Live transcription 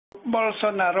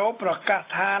Bolsonaro ប្រកាស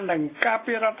ថានឹងការ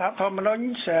ពីរដ្ឋធម្មនុញ្ញ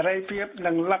សេរីភាព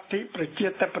និងលទ្ធិប្រជា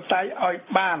ធិបតេយ្យឲ្យ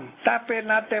បានតែពេល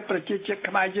ណាទេប្រជាជាតិ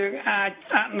ខ្មែរយើងអាច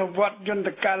អនុវត្តយន្ត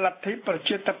ការលទ្ធិប្រ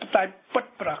ជាធិបតេយ្យពិត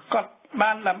ប្រាកដ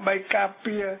បានដើម្បីការ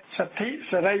ពារសិទ្ធិ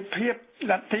សេរីភាព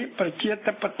លទ្ធិប្រជា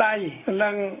ធិបតេយ្យនិ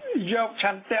ងយកឆ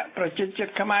ន្ទៈប្រជាជា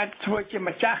តិខ្មែរធ្វើជា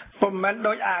ម្ចាស់ពុំមែន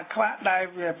ដោយអាខ្វាក់ដែល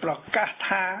វាប្រកាស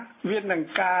ថាវានឹង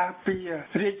ការពារ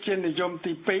រាជានិយម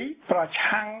ទី2ប្រ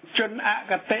ឆាំងជនអ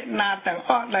កតេណាទាំង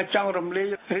អស់ដែលចង់រំលាយ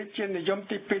រាជានិយម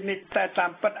ទី2នេះតែតា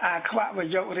មពិតអាខ្វាក់វា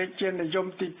យករាជានិយម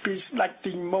ទី2ស្ដេច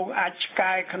ទីមងអាចឆ្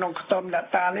កែក្នុងខ្ទមអ្នក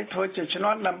តានេះធ្វើជាឆ្នោ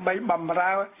តដើម្បីបំ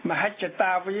រើមហិច្ឆ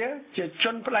តាវាជាជ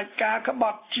នផ្ដាច់ការក្ប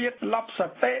ត់ជាតិលបស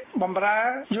តិបំរើ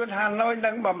យួនហាណូយ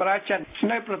និងបំរើចិន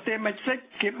នៅប្រទេសមិចស៊ិក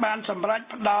គេបានសម្រេច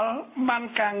ផ្ដល់បាន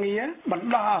ការងារបណ្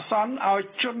ដោះអាសន្នឲ្យ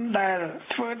ជនដែល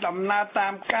ធ្វើដំណើរតា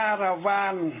មការរវ៉ា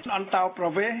នអន្តោប្រ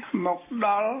វេសន៍មកដ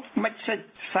ល់មិចស៊ិក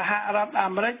សហរដ្ឋអា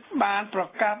មេរិកបានប្រ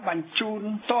កាសបញ្ជូន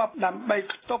ទ័ពដើម្បី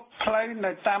ខ្ទប់ផ្លូវ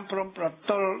នៅតាមព្រំប្រ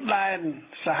ទល់ដែន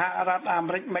សហរដ្ឋអា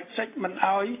មេរិកមិចស៊ិកមិន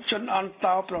ឲ្យជនអន្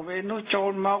តោប្រវេសន៍នោះចូ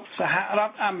លមកសហរ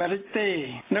ដ្ឋអាមេរិកទេ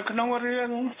នៅក្នុងរឿង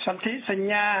សន្ធិសញ្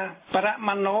ញាបរ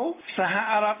មាណូសហ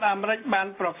រដ្ឋអាមេរិកបាន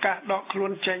ប្រកាសដកខ្លួ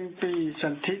នចេញពីស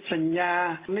ន្ធិសញ្ញា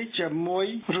នេះជាមួយ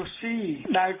រុស្ស៊ី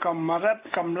ដែលកម្រិត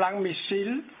កម្លាំងមីស៊ីល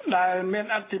ដែលមាន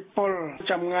ឥទ្ធិពល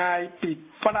ចម្ងាយពី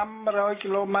500គី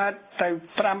ឡូម៉ែត្រទៅ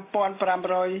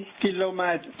5500គីឡូ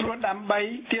ម៉ែត្រព្រោះដើម្បី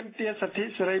ទាមទារសិទ្ធិ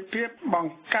សេរីភាពប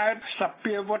ង្កើតស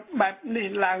ភាវុធបែបនេះ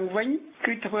ឡើងវិញ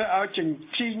គឺធ្វើឲ្យជញ្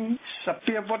ជីងស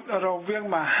ភាវុធរវាង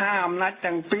មហាអំណាច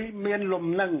ទាំងពីរមានលំ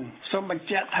នឹងសូមបញ្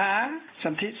ជាក់ថាស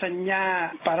ន្ធិសញ្ញា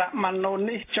បរមាណូ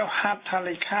នេះចុះហត្ថ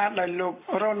លេខាដោយលោក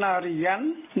រ៉ូណារីយ៉ាន់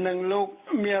និងលោក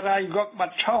មីរ៉ាយហ្គកបា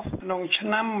ឆូវក្នុងឆ្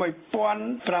នាំ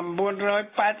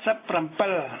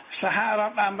1987សហរ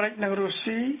ដ្ឋអាមេរិកនិងរុស្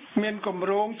ស៊ីមានគម្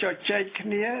រោងជជែកគ្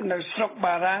នានៅស្រុក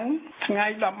បារាំងថ្ងៃ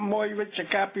11វិច្ឆិ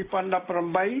កា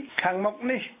2018ខាងមុខ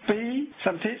នេះពីស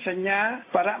ន្ធិសញ្ញា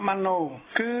បរមាណូ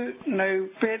គឺនៅ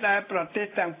ពេលដែលប្រទេស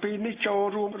ទាំងពីរនេះចូល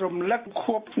រួមរំលឹក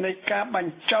ខួបនៃការប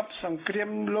ញ្ចប់សង្គ្រាម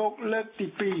លោកលើកទី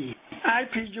2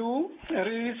 IPU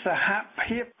ឬសហ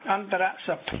ភាពអន្តរស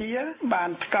ភាបាន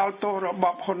ថ្កោលទោសរប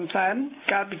បហ៊ុនសែន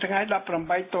កាលពីថ្ងៃ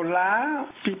18ដុល្លារ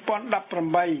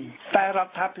2018តែរ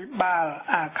ដ្ឋាភិបាល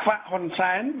អាខ្វាក់ហ៊ុន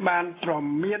សែនបានព្រ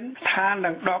មានថានឹ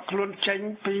ងដកខ្លួនចេញ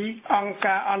ពីអង្គ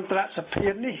ការអន្តរសភា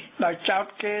នេះដោយចោទ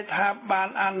គេថាបាន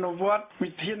អនុវត្ត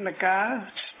វិធានការ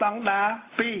ស្តង់ដារ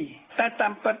2តែតា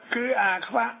មពិតគឺអា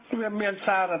ខ្វាក់វាមាន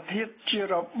សារធាតុជា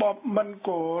របបមិន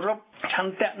គោរពឆ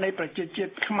ន្ទៈនៃប្រជាជា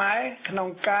តិខ្មែរក្នុង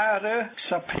ការរើស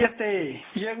សភាទេ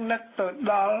យើងនឹកទៅ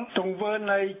ដល់ទង្វើ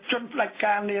នៃជនផ្ដាច់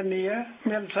ការនានា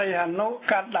មានសីហនុ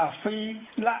កាដាហ្វី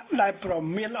ឡាក់ដែលប្រ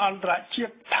មានអន្តរជា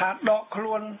តិថាដកខ្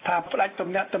លួនថាផ្ដាច់ទំ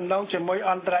នាក់ទំនងជាមួយ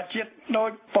អន្តរជាតិដោយ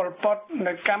ប៉ុលពត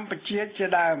នៅកម្ពុជាជា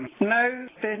ដើមនៅ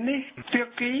ប្រទេសនេះភា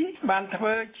គីបានធ្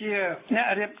វើជាអ្នក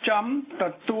រៀបចំទ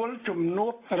ទួលជំនួ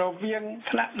បរវាង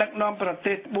ថ្នាក់ដឹកនាំប្រ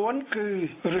ទេស4គឺ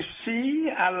រុស្ស៊ី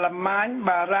អាល្លឺម៉ាញ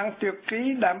បារាំងភាគី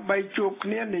ដើម្បីជួបគ្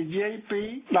នានិយាយពី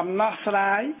ដំណោះស្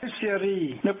រាយសេរី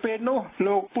នៅពេលនោះ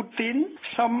លោកពូទីន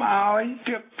សូមឲ្យ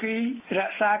ភាគីរ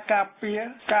ក្សាការពារ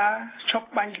ការឈប់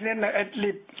បាញ់គ្នានៅអ៊ីដ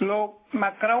លីបលោក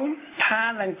ម៉ាក្រុងថា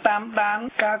នឹងតាមដាន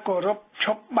ការគោរពឈ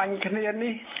ប់បាញ់គ្នា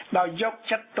នេះដោយយក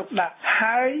ចិត្តទុកដាក់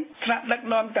ហើយថ្នាក់ដឹក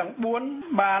នាំទាំង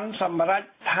4បានសម្រេច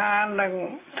ថានឹង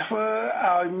ធ្វើ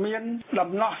ឲ្យមានដំ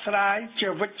ណោះស្រាយជា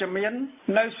វិជ្ជមាន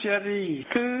នៅសេរី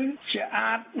គឺជា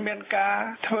អាចមានការ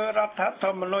ធ្វើរដ្ឋធ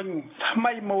ម្មនុញ្ញថ្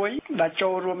មីមួយដែលចូ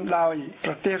លរួមដោយ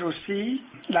ប្រទេសរុស្ស៊ី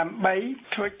ដើម្បី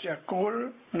ធ្វើជាគោល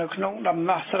នៅក្នុងដំ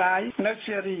ណោះស្រាយនៅ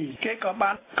សេរីគេក៏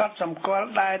បានកត់សម្គាល់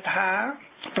ដែរថា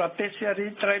ប្រទេសសេរី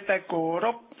ត្រូវតែគោរ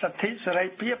ពសិទ្ធិសេរី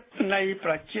ភាពនៃ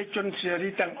ប្រជាជនសេរី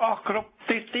ទាំងអស់គ្រប់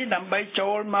ទិសទីដើម្បីចូ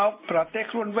លមកប្រទេស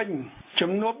ខ្លួនវិញ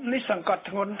ជំនួបនេះសង្កត់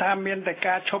ធ្ងន់ថាមានតែ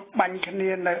ការឈប់បាញ់គ្នា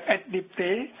នៅអ៊ីដលីប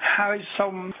ទេហើយសូ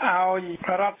មឲ្យ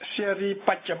រដ្ឋសេរីប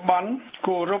ច្ចុប្បន្ន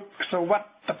គោរពសវត្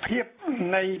ថិភាព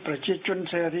នៃប្រជាជន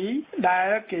សេរីដែ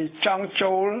លគេចង់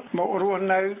ចូលមករស់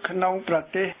នៅក្នុងប្រ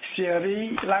ទេសសេរី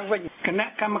ឡើងវិញគណៈ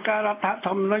កម្មការរដ្ឋធ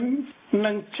ម្មនុញ្ញ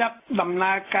នឹងចាប់ដំ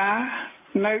ណើរការ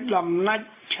នៅដំណាច់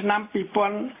ឆ្នាំ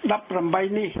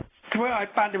2018នេះធ្វើឲ្យ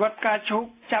បដិវត្តការជោគ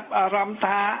ចាប់អារម្មណ៍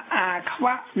ថាអាខ្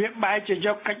វាក់វាបែរជាយ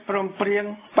កកិច្ចព្រមព្រៀង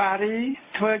ប៉ារី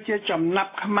ធ្វើជាចំណា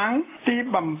ប់ខ្មាំងទី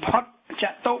បំផុតច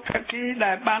តុភាគី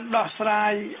ដែលបានដោះស្រា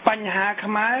យបញ្ហា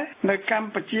ខ្មែរនៅក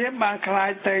ម្ពុជាបានក្លា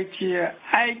យទៅជា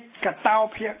ឯកតោ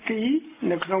ភាគី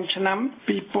នៅក្នុងឆ្នាំ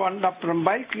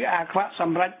2018គឺអាខ្វាក់ស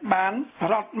ម្រេចបាន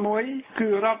រដ្ឋមួយគឺ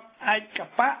រដ្ឋ ឯក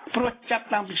បៈព្រោះចាប់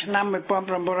តាំងពីឆ្នាំ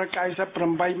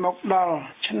1998មកដល់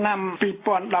ឆ្នាំ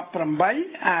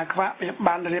2018អាខ្វាក់វា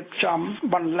បានរៀបចំ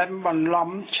បន្លំបន្លំ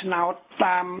ឆ្នោត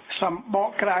តាមសម្បក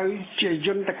ក្រៅជាយ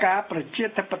ន្តការប្រជា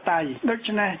ធិបតេយ្យដូ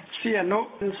ច្នេះសៀនុ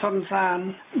សុនសាន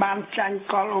បានចាញ់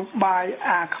កលឧបាយ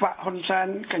អាខ្វាក់ហ៊ុនសែន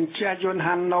កញ្ជាយន្ត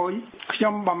ហាណូយខ្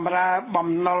ញុំបំរើបំ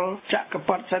ណុលចក្រព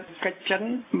ត្តិសេដ្ឋកិច្ចចិន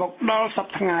មកដល់ស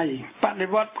ប្តាហ៍ថ្ងៃបដិ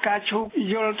វត្តផ្កាឈូក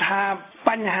យល់ថា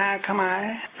បញ្ហាខ្មែរ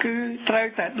គឺត្រូវ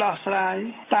តែដោះស្រាយ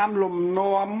តាមលំ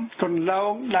នាំគន្ល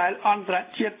ងដែលអន្តរ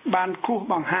ជាតិបានគូស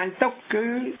បង្ហាញទុកគឺ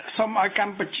សូមឲ្យក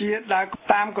ម្ពុជាដើរ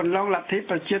តាមគន្លងលទ្ធិ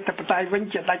ប្រជាធិបតេយ្យវិញ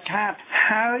ជាដាច់ខាត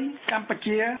ហើយកម្ពុ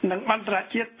ជានិងអន្តរ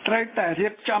ជាតិត្រូវតែរៀ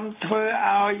បចំធ្វើ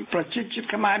ឲ្យប្រជាជាតិ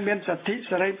ខ្មែរមានសិទ្ធិ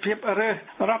សេរីភាពរើស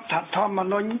រដ្ឋធម្ម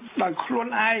នុញ្ញដោយខ្លួន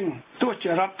ឯងទោះ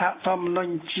ជារដ្ឋធម្មនុ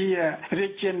ញ្ញជារា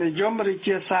ជានិយមឬ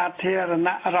ជាសាធារណ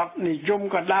រដ្ឋនិយម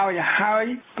ក៏ដោយហើយ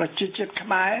ប្រជាជាតិខ្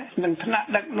មែរនិងថ្នាក់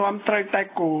ដឹកនាំត្រូវតែ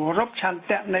គោរពឆន្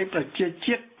ទៈនៃប្រជា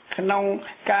ជាតិក្នុង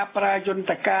ការប្រើយន្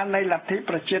តការនៃលទ្ធិ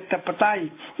ប្រជាធិបតេយ្យ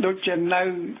ដូចជានៅ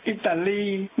អ៊ីតាលី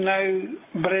នៅ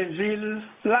ប្រេស៊ីល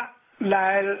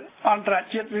ដែលអន្តរ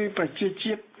ជាតិឬប្រជា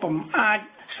ជាតិពុំអាច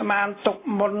ស្មានទុក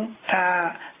មុនថា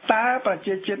តើប្រ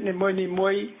ជាជាតិនីមួយ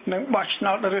នឹងបោះឆ្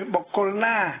នោតឬបុគ្គល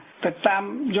ណាទៅតាម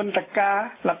យន្តការ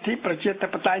លទ្ធិប្រជាធិ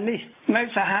បតេយ្យនេះនៅ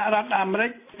សហរដ្ឋអាមេរិ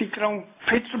កទីក្រុង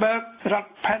Pittsburgh រដ្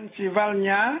ឋ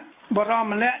Pennsylvania បរិម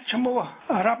ម្នាក់ឈ្មោះ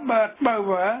Robert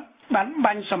Bauer បាន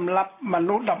បាញ់សម្លាប់ម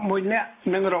នុស្ស11នាក់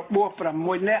និងរបួស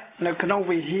6នាក់នៅក្នុង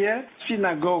វិហារ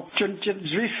Synagogue ជនជាតិ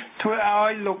Jewish ធ្វើឲ្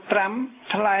យលោកត្រាំ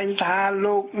ថ្លែងថា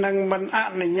លោកនឹងមិនអ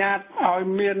នុញ្ញាតឲ្យ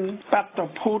មានបាតុ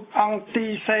ភូតអង់ទី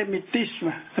សេមីទីស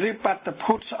ឬបាតុ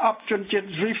ភូតស្អប់ជនជាតិ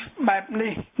Jewish បែប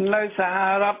នេះនៅសហ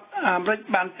រដ្ឋអាមេរិក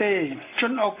បានទេជ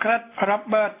នអូក្រិត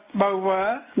Robert Bauer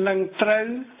នឹងត្រូវ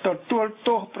ទទួល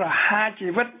ទោសប្រហារជី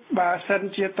វិតបើសិន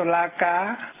ជាតុលាការ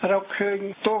រកឃើញ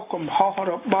ទោសកំហុស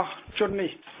របស់ជន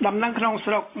នេះដំណឹងក្នុង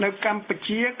ស្រុកនៅកម្ពុ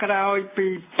ជាក្រោយពី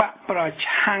បកប្រ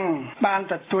ឆាំងបាន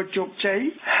ទទួលជោគជ័យ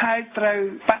ហើយត្រូវ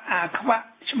បកអាខ្វាក់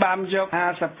ច្បាមយក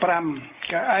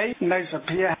55កៅអីនៅស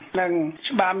ភានិង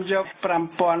ច្បាមយក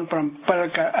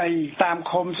5007កៅអីតាម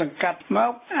ឃុំសង្កាត់ម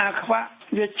កអាខ្វាក់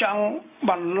វាចង់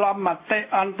បន្លំមតិ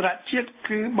អន្តរជាតិ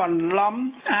គឺបន្លំ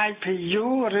IPU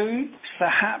ឬស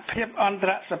ហភាពអន្ត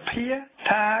រសភា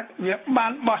ថាវាបា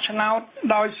នបោះឆ្នោត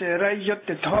ដោយសេរីយុត្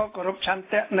តិធម៌គោរពឆន្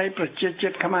ទៈនៃប្រជាជា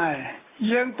តិខ្មែរ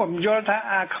យើងពំយល់ថា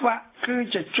អាខ្វាក់គឺ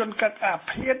ជាជនកាត់អា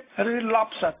ភៀតឬលប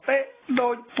សតិដោ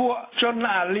យពួកជន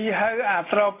អាលីហើយអា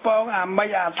ត្រពងអាមី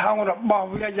អាថងរបស់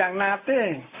វាយ៉ាងណាទេ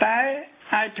តែ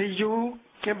IPU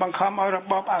គេបង្ខំឲ្យរ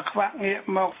បបអាខ្វាក់ងាក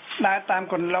មកដើរតាម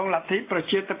គន្លងលទ្ធិប្រ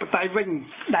ជាធិបតេយ្យវិញ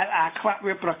ដែលអាខ្វាក់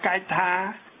វាប្រកែកថា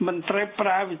មិនត្រូវប្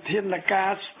រើវិធានកា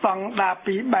រស្តង់ដារ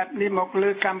2បែបនេះមកលើ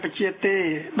កម្ពុជាទេ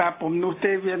បើពុំនោះ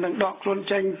ទេវានឹងដកខ្លួន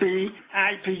ចេញពី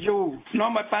IPU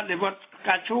នាំឲ្យបដិវត្ត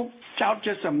ការជូកចោទ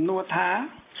ជាសំណួរថា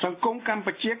សង្គមកម្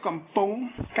ពុជាកំពុង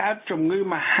កើតជំងឺ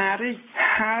មហារីក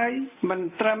ហើយមិន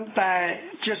ត្រឹមតែ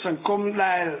ជាសង្គម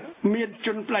ដែលមានជ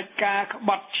នផ្ដាច់ការក្ប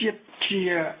ត់ជាតិជា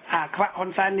អាខ្វាក់ហ៊ុន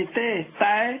សែននេះទេ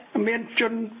តែមានជ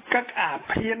នកឹកអា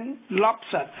ភៀនលប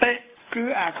សតិគឺ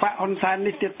អាខ្វាក់ហ៊ុនសែន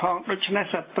នេះទៀតផងដូច្នេះ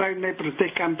សត្រូវនៃប្រទេស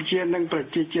កម្ពុជានិងប្រ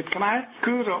ជាជាតិខ្មែរ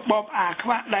គឺរបបអាខ្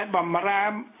វាក់ដែលបំរើ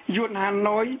យួនហា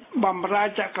ណូយបំរើ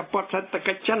ចក្រពត្តិសេដ្ឋ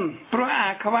កិច្ចចិនព្រោះ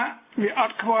អាខ្វាក់វាអ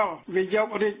ត់ខ្វល់វាយក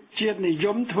រាជានិយ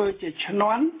មធ្វើជាឈ្ន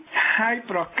ន់ហើយ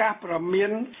ប្រកាសប្រមា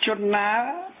នជនណា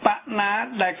បកណា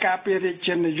ដែលការពាររា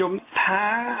ជានិយមថា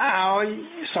ឲ្យ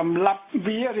សម្លាប់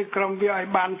វាឬក្រុមវាឲ្យ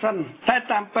បានសិនតែ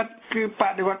តាមពិតគឺប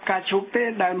ដិវត្តការឈូកទេ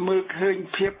ដែលមើលឃើញ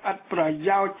ភាពឥតប្រ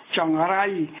យោជន៍ចង្រៃ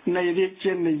នៃរា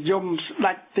ជានិយមស្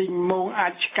ដេចទីងមងអា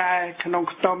ចឆ្កែក្នុង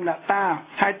ខ្ទមអ្នកតា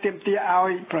ហើយទាមទារឲ្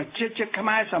យប្រជាជាតិខ្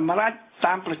មែរសម្រេច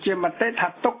តាមប្រជាមតិថា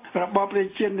ទុករបបរា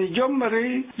ជានិយមឬ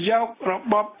យករ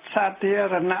បបសាធា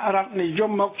រណរដ្ឋនិយ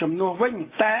មមកជំនួសវិញ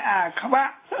តែអាខ្វា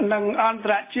ក់និងអន្ត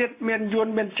រជាតិមានយួន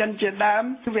មានចិនជាដើម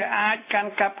វាអាចកា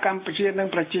ន់កាប់កម្ពុជានិង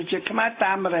ប្រជាជាតិខ្មែរ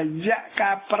តាមរយៈ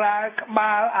ការប្រើក្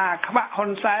បាលអាខ្វាក់ហ៊ុ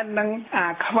នសែននិងអា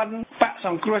ខ្វិនបកស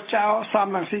ង្គ្រោះចៅសំ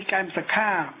រងស៊ីកែមសខា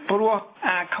ព្រោះ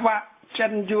អាខ្វាក់ចិ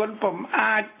នយួនពុំ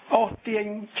អាចអូសទាញ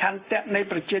ឆន្ទៈនៃ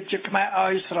ប្រជាជាតិខ្មែរឲ្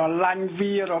យស្រឡាញ់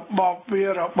វារប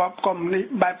បកុម្មុយនីស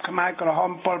បែបខ្មែរក្រហ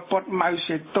មប៉ុលពតម៉ៅ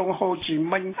សេតុងហូជី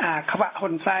មិញអាខ្វាក់ហ៊ុ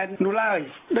នសែននោះឡើយ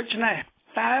ដូច្នេះ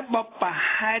តើបប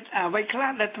ហេតុអ្វីខ្លះ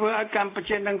ដែលធ្វើឲ្យកម្ពុ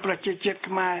ជានិងប្រជាជាតិ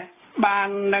ខ្មែរបាន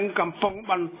នឹងកំពុង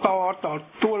បន្តទ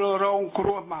ទួលរងគ្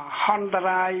រោះមហន្ត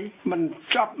រាយមិន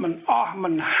ចប់មិនអស់មិ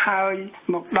នហើយ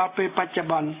មកដល់ពេលបច្ចុប្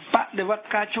បន្នបដិវត្ត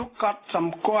ការជុកក៏ស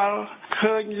ម្គាល់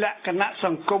ឃើញលក្ខណៈស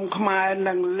ង្គមខ្មែរ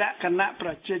និងលក្ខណៈប្រ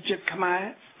ជាជាតិខ្មែរ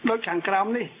ដោយខាងក្រោម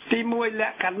នេះទី1ល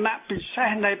ក្ខណៈពិសេស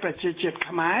នៃប្រជាជាតិ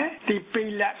ខ្មែរទី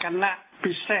2លក្ខណៈ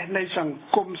ពិសេសនៃសង្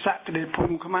គមសក្តិភូ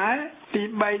មិខ្មែរទី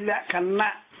3លក្ខ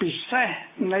ណៈពិសេស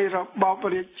នៃរបប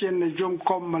រាជានិយម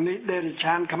កុម្មុយនីសដេរ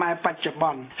ឆានខ្មែរបច្ចុប្ប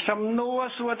ន្នសំណួរ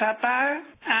សួរថាតើ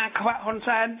អាខ្វាក់ហ៊ុន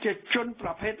សែនជាជនប្រ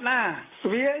ភេទណា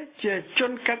វាជាជ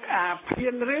នកឹកអាភៀ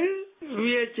នឬ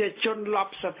វាជាជនលប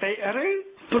សតិឬ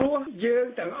ព្រោះយើង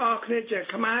ទាំងអស់គ្នាជា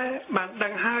ខ្មែរបានដឹ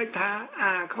ងហើយថា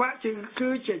អាខ្វាក់គឺ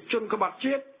ជាជនក្បត់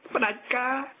ជាតិផ្ដាច់កា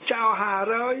រចៅ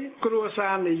500គ្រួសា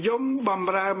រនិយមបំ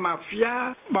រើម៉ាហ្វៀ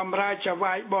បំរើចៅ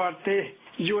វាយបរទេស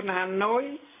យួនហាណូយ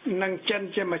និងចិន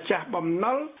ជាម្ចាស់បំ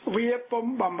ណុលវាពុំ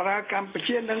បំរើកម្ពុ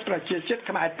ជានិងប្រជាជាតិ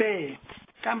ខ្មែរទេ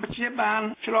កម្ពុជាបាន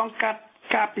ឆ្លងកាត់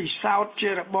ការពិសោធន៍ជា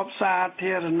របបសា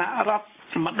ធារណរដ្ឋ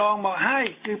ម្ដងមកហើយ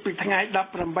គឺពីថ្ងៃ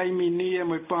18មីនា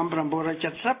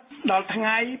1970ដល់ថ្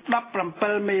ងៃ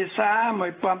17មេសា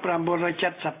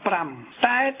1975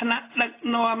តែថ្នាក់ដឹក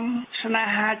នាំស្នេ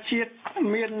ហាជាតិ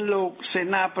មានលោកសេ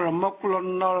នាប្រមុខល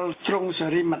ន់នល់ជ្រុងសេ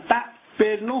រីមតៈ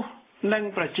ពេលនោះនិង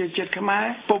ប្រជាជាតិខ្មែរ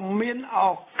ពុំមានឱ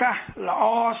កាសល្អ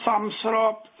សមស្រ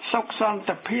បសុខសន្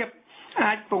តិភាព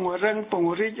អាចពង្រឹងព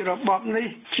ង្រីករបបនេះ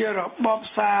ជារបប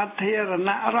សាធារណ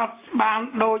រដ្ឋបាន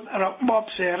ដូចរបប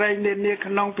សេរីនានា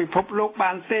ក្នុងពិភពលោក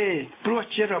បានទេព្រោះ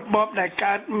ជារបបដែល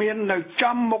កើតមាននៅ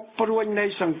ចំមុខព្រួញនៃ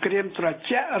សង្គ្រាមត្រ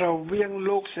ជាក់រវាង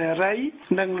លោកសេរី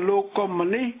និងលោកកុម្មុយ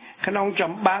នីសក្នុងច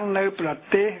ម្បាំងនៅប្រ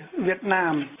ទេសវៀតណា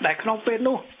មដែលក្នុងពេល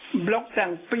នោះប្លុកទាំ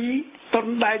ងពីរតុន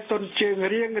ដៃតុនជើង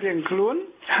រៀងខ្លួន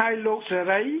ហើយលោកសេ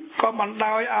រីក៏បណ្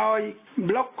ដោយឲ្យ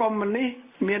ប្លុកកុម្មុយនីស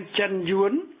មានចិនយួ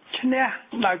នឈ្នះ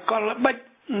ដោយកលល្បិច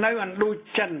នៅឥណ្ឌូ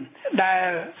ចិនដែល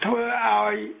ធ្វើ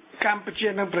ឲ្យកម្ពុជា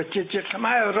និងប្រជាជាតិខ្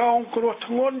មែររងគ្រោះ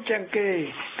ធ្ងន់ជាងគេ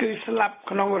គឺស្លាប់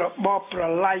ក្នុងរបបប្រ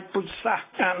ល័យពូជសាសន៍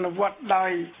អនុវត្តដោ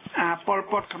យប៉ុល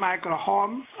ពតខ្មែរក្រហម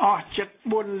អស់ជិត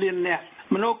4លាននាក់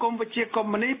មនោគមវិជ្ជាកុ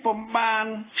ម្មុយនីសពុំបាន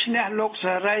ឈ្នះលោក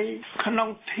សេរីក្នុង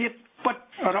ធាតុពិត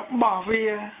របស់វា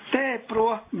ទេព្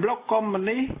រោះប្លុកកុម្មុយ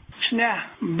នីសឈ្នះ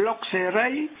ប្លុកសេរី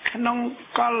ក្នុង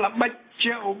កលល្បិច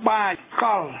ជាឧបាយក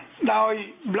លដោយ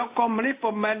ប្លុកកុម្មុយនីស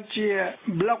ពុំមែនជា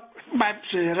ប្លុកបែប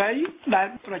សេរីដែល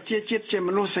ប្រជាជាតិជាម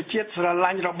នុស្សជាតិស្រ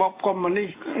ឡាញ់របបកុម្មុយនីស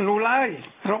នោះឡើយ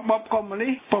របបកុម្មុយនី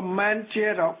សពុំមែនជា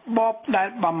របបដែល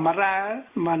បំរើ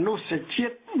មនុស្សជា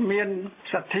តិមាន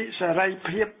សិទ្ធិសេរី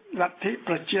ភាពលទ្ធិ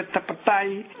ប្រជាធិបតេយ្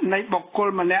យនៃបុគ្គល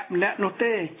ម្នាក់នោះ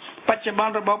ទេបច្ចុប្ប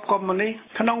ន្នរបបកុម្មុយនីស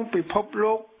ក្នុងពិភព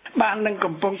លោកបាននឹង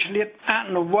កំពុងឆ្លៀតអ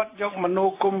នុវត្តយកមនោ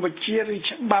គមវិជ្ជាឬ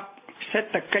ច្បាប់សេ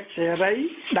ដ្ឋកិច្ចសេរី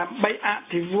ដើម្បីអ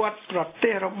ភិវឌ្ឍប្រទេ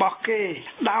សរបស់គេ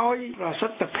ដោយប្រសិ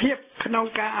ទ្ធភាពក្នុង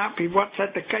ការអភិវឌ្ឍសេ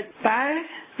ដ្ឋកិច្ចតែ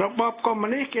របបកុម្មុយ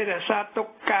នីសគេរក្សាទុក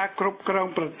ការគ្រប់គ្រង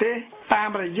ប្រទេសតាម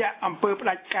រយៈអំពើផ្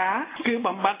ដាច់ការគឺ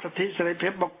បំបត្តិសិទ្ធិសេរីភា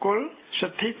ពបុគ្គលសិ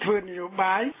ទ្ធិធ្វើនយោ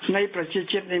បាយនៃប្រជា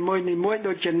ជាតិនីមួយៗ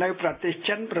ដូចជានៅប្រទេស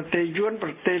ចិនប្រទេសយួនប្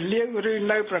រទេសលាវឬ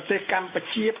នៅប្រទេសកម្ពុ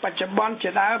ជាបច្ចុប្បន្ន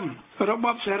ជាដើមរប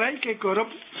បសេរីគេគោរព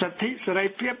សិទ្ធិសេរី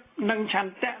ភាពនិងឆ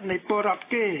ន្ទៈនៃពលរដ្ឋ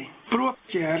គេព្រោះ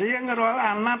ជារៀងរាល់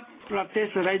អាណត្តិប្រទេស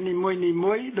សេរីនី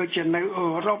មួយៗដូចជានៅអឺ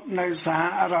រ៉ុបនៅសហ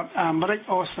រដ្ឋអាមេរិក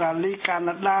អូស្ត្រាលីកា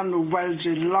ណាដានូវែល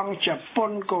សេឡង់ជប៉ុ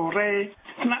នកូរ៉េ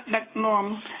ថ្នាក់ដឹកនាំ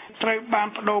ត្រូវបាន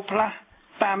បដូរផ្លាស់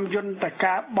តាមយន្ត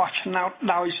ការបោះឆ្នោត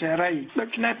ដោយសេរីដូ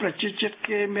ច្នេះប្រជាជាតិ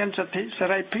គេមានសិទ្ធិសេ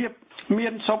រីភាពមា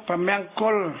នសុភមង្គ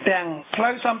លទាំងផ្លូ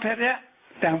វសម្ភារៈ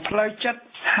ទាំងផ្លូវចិត្ត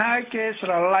ហើយគេស្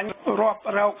រឡាញ់រាប់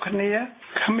រកគ្នា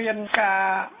គ្មានការ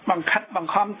បង្ខិតប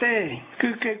ង្ខំទេគឺ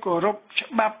គេគោរពច្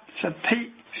បាប់សិទ្ធិ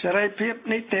សេរីភាព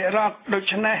នីតិរដ្ឋដូ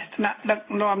ច្នេះថ្នាក់ដឹក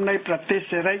នាំនៃប្រទេស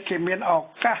សេរីគេមានឱ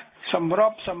កាសសម្រ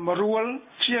បសម្រួល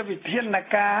ជាវិធាន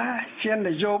ការជាន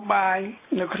យោបាយ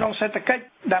នៅក្នុងសេដ្ឋកិច្ច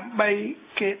ដើម្បី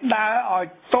គេដើរឲ្យ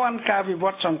ទាន់ការវិវ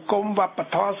ត្តសង្គមវប្ប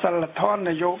ធម៌សិលធម៌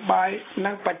នយោបាយ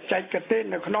និងបច្ចេកទេស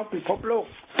នៅក្នុងពិភពលោក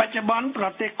បច្ចុប្បន្នប្រ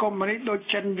ទេសកុម្មុយនីសដូច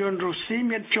ចិនយួនរុស្ស៊ី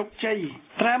មានជោគជ័យ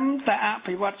ត្រឹមតែអ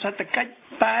ភិវឌ្ឍសេដ្ឋកិច្ច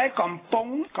តែកំពុង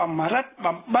កម្រិត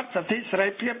បំបត្តិសិទ្ធិសេរី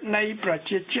ភាពនៃប្រ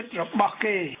ជាជាតិរបស់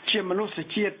គេជាមនុស្ស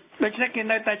ជាតិដូច្នេះគេ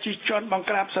នៅតែជិះជាន់បង្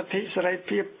ក្រាបសិទ្ធិសេរី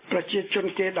ភាពប្រជាជន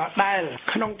គេដដែល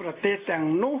ក្នុងប្រទេសទាំង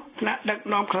នោះថ្នាក់ដឹក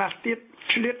នាំខ្លះទៀត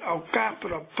ឆ្លៀតឱកាស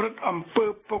ប្រព្រឹត្តអំពើ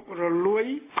ពុករលួយ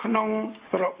ក្នុង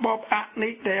របបអនិ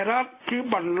ច្ចរដ្ឋគឺ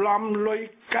បន្លំលុយ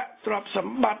កាក់ទ្រព្យស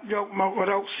ម្បត្តិយកមក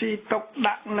រកស៊ីទុក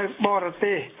ដាក់នៅបរ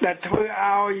ទេសដែលធ្វើ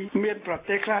ឲ្យមានប្រ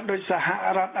ទេសខ្លះដូចសហ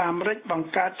រដ្ឋអាមេរិកបង្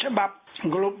កើតច្បាប់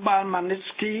Global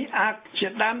Magnitsky Act ជា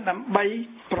ដើមដើម្បី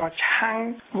ប្រឆាំង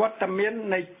វត្តមាន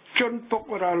នៃ ជនពុក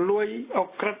រលួយអ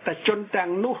ក្រិតជនទាំ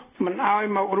ងនោះមិនឲ្យ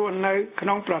មករស់នៅក្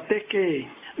នុងប្រទេសគេ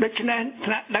ដូច្នេះ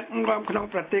ថ្នាក់ដឹកនាំក្នុង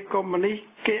ប្រទេសកុម្មុយនីស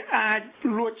គេអាច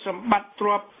លួចសម្បត្តិទ្រ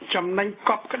ព្យចំណេញ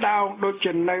កប់ក្តោងដូច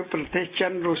ជានៅប្រទេសចិ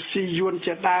នរុស្ស៊ីយួន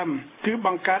ជាដើមគឺប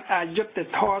ង្កើតអយុត្តិ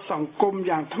ធម៌សង្គម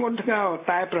យ៉ាងធ្ងន់ធ្ងរ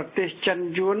តែប្រទេសចិន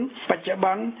យួនបច្ចុប្ប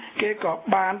ន្នគេក៏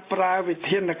បានប្រើវិ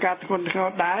ធានការធ្ងន់ធ្ងរ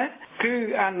ដែរគឺ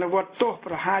អនុវត្តទោស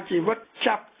ប្រហារជីវិត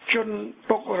ចាប់ជន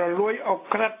ពុករលួយអ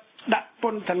ក្រិតដាក់ព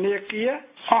ន្ធនាគារ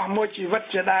អស់មួយជីវិត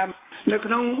ជាដើមនៅ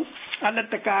ក្នុងអតី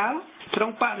តកាលក្នុង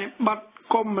បរិបទ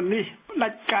កុម្មុយនីសផ្ដា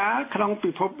ច់ការក្នុង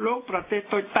ពិភពលោកប្រទេស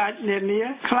តូចតាចនានា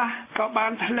ខ្លះក៏បា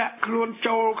នធ្លាក់ខ្លួន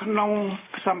ចូលក្នុង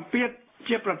សម្ពាធ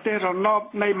ជាប្រទេសរណប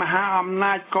នៃមហាអំ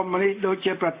ណាចកុម្មុយនីសដូច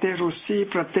ជាប្រទេសរុស្ស៊ី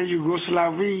ប្រទេសយូហ្គោស្លា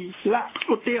វី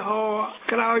ឧទាហរណ៍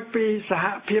ក្រោយពីសហ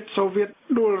ភាពសូវៀត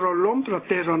ដួលរលំប្រ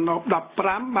ទេសរណប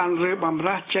15បានរើបម្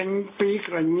រាស់ចេញពី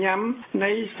ក្រញាំ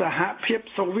នៃសហភាព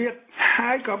សូវៀត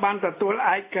ហើយក៏បានទទួល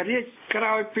ឯករាជ្យក្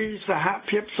រោយពីសហ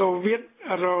ភាពសូវៀត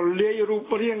រលាយរូ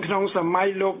បរាងក្នុងសម័យ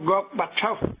លោកហ្គបបា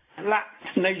ឆូវ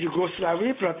នៃយូហ្គោស្លាវី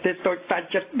ប្រទេសតូចតាច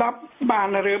ជិត10បាន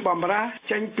រើបម្រាស់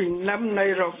ចេញពីនឹមនៃ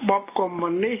របបកុម្មុ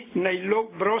យនីសនៃលោក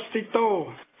ប្រូស្ទីតូ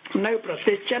នៅប្រ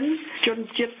ទេសចិនជន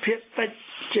ជាតិភាគតិច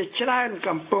ជាច្រើន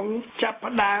កំពុងចាប់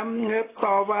ផ្ដើមងើបត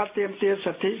វ៉ាទាមទារ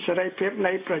សិទ្ធិសេរីភាព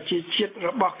នៃប្រជាជាតិរ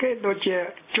បស់គេដូចជា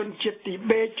ជនជាតិទី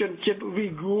បេជនជាតិវី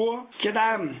ហ្គូជា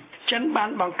ដើមចិនបាន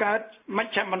បង្កើតម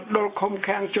ជ្ឈមណ្ឌលឃុំ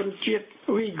ឃាំងជនជាតិ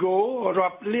វីហ្គូរា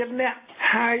ប់លាននាក់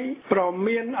ហើយប្រ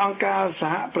មានអង្គការស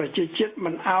ហប្រជាជាតិ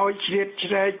មិនអោយជ្រៀត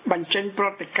ជ្រែកបញ្ចេញប្រ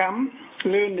តិកម្ម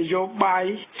លើនយោបាយ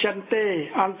ចិនទេ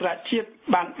អន្តរជាតិ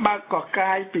បានបើកក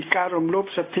កាយពីការរំលោភ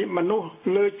សិទ្ធិមនុស្ស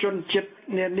លើជនជាតិ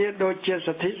នានាដូចជា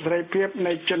សិទ្ធិសេរីភាព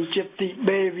នៃជនជាតិទី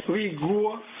បេវីហ្គូ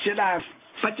ជាដើម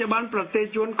បច្ចុប្បន្នប្រទេស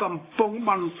យួនកំពុង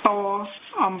បន្ត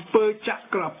អំពើច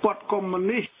ក្រពត្តិកុម្មុយ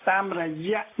នីសតាមរ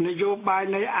យៈនយោបាយ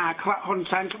នៃអាខ្វាក់ហ៊ុន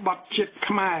សែនក្បត់ជាតិ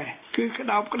ខ្មែរគឺក្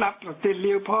តោបក្តាប់ប្រទេស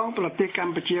លាវផងប្រទេសក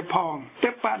ម្ពុជាផងតែ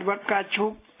បដិវត្តការឈូ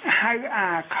កហៅអា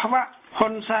ខ្វាក់ហ៊ុ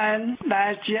នសែនដែ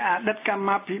លជាអតីតកម្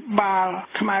មាភិបាល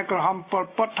ខ្មែរក្រហមប៉ុល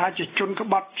ពតថាជាជនក្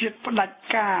បត់ជាតិផ្ដាច់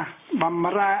ការប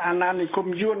ម្រើអាណានិគម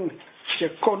យួនជា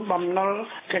កូនបំណុល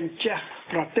កញ្ចេះ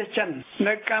ប្រទេសចិន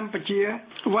នៅកម្ពុជា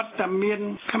វត្តមាន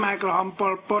ខ្មែរក្រហមប៉ុ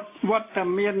លពតវត្ត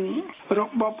មានរ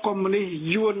បបកុម្មុយនីស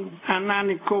យួនអាណា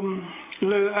និគម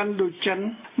លើឥណ្ឌូចិន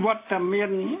វត្តមា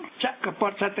នចក្រព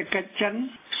ត្តិសេដ្ឋកិច្ចចិន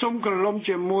សុំក្រឡុំ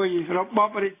ជាមួយរបប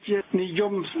រាជានិយ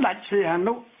មស្ដេចសីហ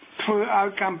នុធ្វើឲ្យ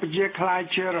កម្ពុជាក្លាយ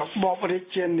ជារបបរា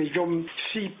ជានិយម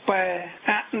ស៊ីប៉ែ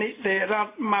អនិតិរដ្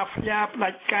ឋម៉ាហ្វយ៉ាផ្ដា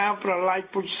ច់ការប្រឡាយ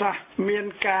ពូជសាសន៍មាន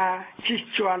ការជិះ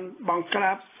ជាន់បង្ក្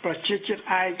រាបប្រជាជាតិ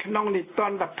ឯក្នុងនីតិ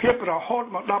រដ្ឋភាពរហូត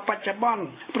មកដល់បច្ចុប្បន្ន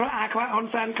ព្រោះអាខ្វាក់ហ៊ុន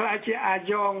សែនក្លាយជាអា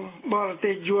យ៉ងបរ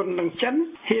ទេសយួននិងចិន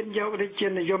ហ៊ានយករាជា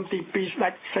និយមទី2ស្ដេ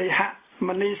ចសីហម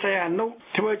នីសីហនុ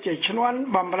ធ្វើជាឈ្នន់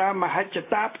បម្រើមហិច្ឆ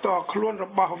តាផ្ទាល់ខ្លួនរ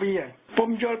បស់វាពុំ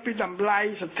យល់ពីតម្លៃ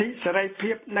សិទ្ធិសេរី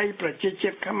ភាពនៃប្រជាជា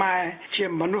តិខ្មែរជា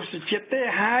មនុស្សជាតិទេ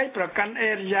ហើយប្រកាន់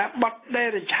អេរយាប័តដេ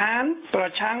រឆានប្រ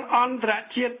ឆាំងអន្តរ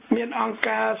ជាតិមានអង្គ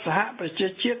ការសហប្រជា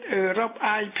ជាតិអឺរ៉ុប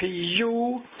IPU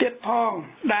ទៀតផង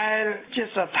ដែលជា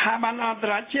ស្ថាប័នអន្ត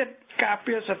រជាតិការ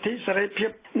ពារសិទ្ធិសេរីភា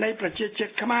ពនៃប្រជាជា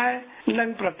តិខ្មែរនិង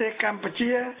ប្រទេសកម្ពុ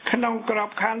ជាក្នុងក្រប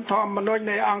ខ័ណ្ឌធម្មនុញ្ញ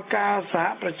នៃអង្គការសហ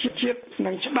ប្រជាជាតិ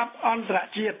និងច្បាប់អន្តរ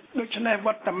ជាតិដូច្នេះវ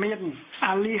ត្តមាន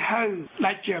អាលីហៅ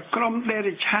ដែលជាក្រុមដេ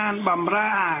រិឆានបម្រើ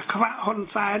អាខ្វាក់ហ៊ុន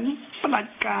សែនផ្ដា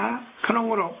ច់ការក្នុង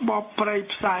របបប្រៃ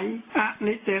ផ្សៃអ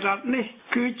និតិរដ្ឋនេះ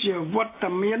គឺជាវត្ត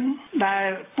មានដែល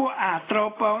ពួកអាត្រ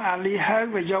ពងអាលីហៅ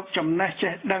វាយកចំណេះ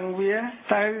ចេះដឹងវា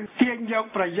ទៅទាញយក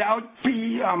ប្រយោជន៍ពី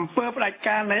អំពើផ្ដាច់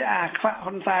ការនៃអាខ្វាក់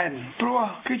ហ៊ុនសែនព្រោះ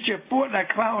គឺជាពួកដែល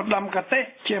ខ្វះឧត្តមកតេ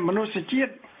ជាមនុស្សជា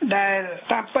តិដែល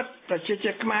តាមពិតប្រជា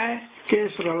ជាតិខ្មែរគេ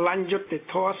ស្រឡាញ់យុត្តិ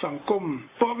ធម៌សង្គម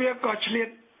ពួកវាក៏ឆ្លៀត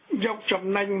យកចំ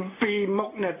ណេញពីមុ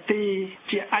ខនេតិ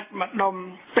ជាអាចម្ដុំ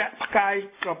ពាក់ផ្កាយ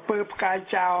ក្រពើផ្កាយ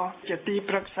ចោលជាទី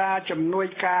ប្រឹក្សាជំនួយ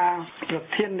ការប្រ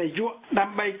ធាននាយកដើ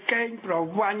ម្បីកេងប្រ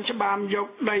វ័ញ្ចច្បាមយក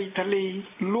ដីធ្លី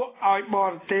លក់ឲ្យប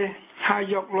រទេសហើយ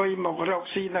យកលុយមករក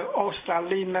ស៊ីនៅអូស្ត្រា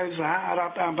លីនៅសហរ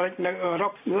ដ្ឋអាមេរិកនៅអឺរ៉ុ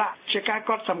បជាការ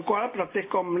កត់សម្គាល់ប្រទេស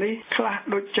កុម្មុយនីសខ្លះ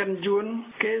ដូចចិនយួន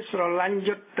គេស្រឡាញ់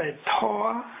យុត្តិធ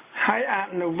ម៌ហើយអ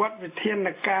នុវត្តវិធាន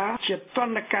ការជាទ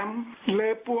ណ្ឌកម្មលើ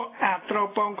ពួកអាត្រ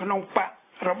ពងក្នុងបក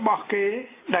របស់គេ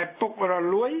ដែលពុករ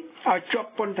លួយឲ្យជាប់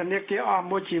ពន្ធនាគារអស់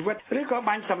មួយជីវិតឬក៏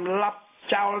បាញ់សម្លាប់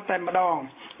ចោលតែម្ដង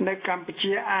នៅកម្ពុ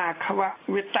ជាអាខ្វាក់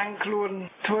វាតាំងខ្លួន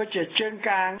ធ្វើជាជើង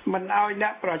កាងមិនឲ្យអ្ន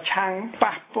កប្រឆាំង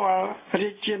ប៉ះពាល់រា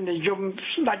ជានិយម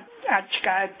ស្ដេច អាចឆ្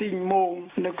កែទីងមង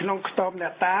នៅក្នុងខ្ទមអ្ន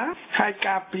កតាហើយ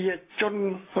ការពារជន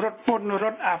រត់ពន្ធរ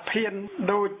ត់អាភៀន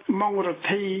ដោយម៉ុងរទ្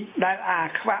ធីដែលអា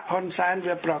ខ្វាក់ហ៊ុនសែន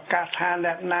វាប្រកាសថា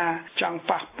អ្នកណាចង់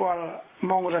ប៉ះពាល់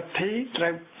ម៉ុងរទ្ធីត្រូ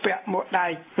វពាក់មួកដៃ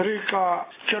ឬក៏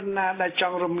ជនណាដែលច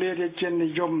ង់រំលាយរាជានិ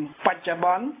យមបច្ចុប្ប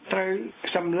ន្នត្រូវ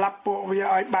សម្លាប់ពួកវា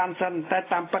ឲ្យបានសិនតែ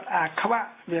តាមពិតអាខ្វាក់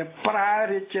វាប្រើ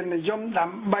រាជានិយមដើ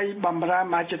ម្បីបំរើម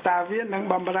ហិច្ឆតាវានិង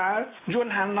បំរើយួន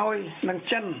ហាណូយនិង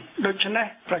ចិនដូច្នេះ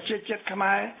ប្រជាជាតិខ្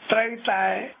មែរត្រូវតែ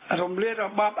រំលាយរ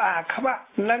បបអាខ្វាក់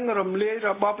និងរំលាយរ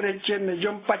បបរាជានិយ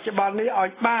មបច្ចុប្បន្ននេះឲ្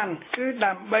យបានគឺ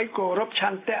ដើម្បីគោរពឆ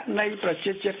ន្ទៈនៃប្រ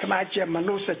ជាជាតិខ្មែរជាម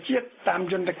នុស្សជាតិតាម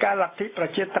យន្តការលទ្ធិប្រ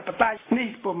ជាធិបតេយ្យនេះ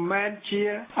ពុំមែនជា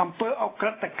អំពើអក្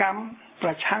រិតកម្មប្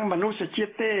រឆាំងមនុស្សជា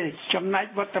តិទេចំណែក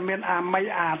វត្តមានអាមី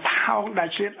អាថោងដែល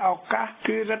ឆ្លៀតឱកាស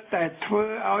គឺរឹតតែធ្វើ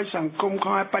ឲ្យសង្គម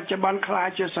ខ្មែរបច្ចុប្បន្នក្លាយ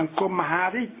ជាសង្គមមហា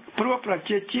រីកព្រោះប្រ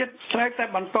ជាជាតិត្រូវតែ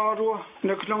បន្តរស់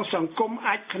នៅក្នុងសង្គម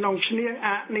អាចក្នុងឈ្នះអ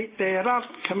និច្ចរដ្ឋ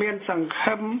គ្មានសង្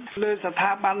ឃឹមលើស្ថា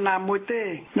ប័នណាមួយទេ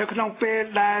នៅក្នុងពេល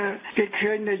ដែលគេ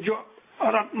ឃើញនាយក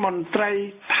រដ្ឋមន្ត្រី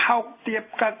ថោកទាប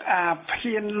កាត់អា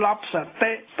ភៀនលបស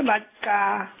តិផ្ដាច់កា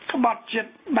រក្បត់ចិត្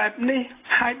តបែបនេះ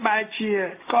ហើយបែរជា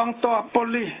កងទ័ពប៉ូ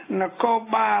លីសនគរ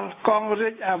បាលកងរា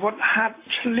ជអាវុធហត្ថ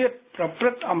ឆ្លៀតប្រព្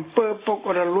រឹត្តអំពើពុក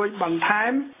រលួយបន្ថែ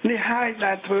មនេះហើយ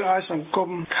ដែលធ្វើឲ្យសង្គម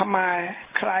ខ្មែរ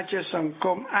ក្លាយជាសង្គ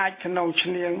មអាចក្នុងឈ្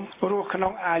នៀងរស់ក្នុ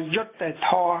ងអយុត្តិធ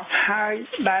ម៌ហើយ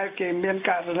ដែលគេមានក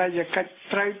រណីយកិច្ច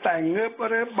ត្រូវតែងើប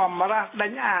រើបំរាស់ដេ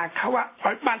ញអាខ្វាក់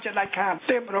ឲ្យបានជាដាច់ខាត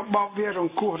ទើបរបបវារ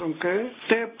ង្គោះរង្គើ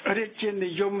ទើបរាជា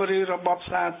និយមឬរបប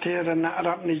សាធារណរ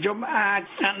ដ្ឋនិយមអាច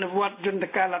អនុវត្តយន្ត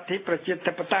ការលទ្ធិប្រជា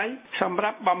ធិបតេយ្យសម្រា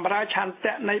ប់បំរើឆន្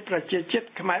ទៈនៃប្រជាជាតិ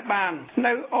ខ្មែរបាន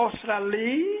នៅអូស្ត្រា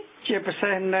លីជាពិ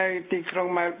សេសនៅទីក្រុង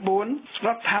ម៉ែលប៊នរ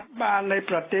ដ្ឋាភិបាលនៃ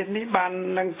ប្រទេសនេះបាន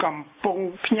នឹងកំពុង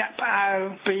ភ្ញាក់ផ្អើល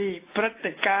ពីព្រឹត្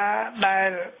តិការណ៍ដែល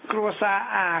គ្រួសារ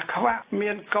អាខ្វាក់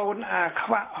មានកូនអាខ្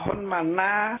វាក់ហ៊ុនម៉ា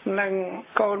ណានិង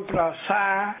កូនប្រសា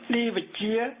ឌីវិ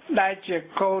ជាដែលជា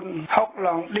កូនហុក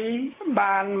ឡុងឌី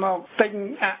បានមកទិញ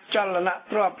អចលន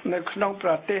ទ្រព្យនៅក្នុងប្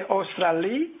រទេសអូស្ត្រា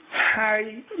លីហើយ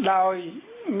ដោយ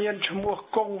មានឈ្មោះ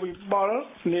គង់វិបុល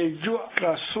នាយកក្រ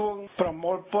សួងប្រ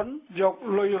មូលពន្ធយក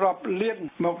លុយរាប់លាន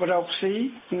មករកស៊ី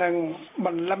និងប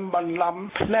ន្លំ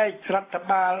ផ្នែករដ្ឋ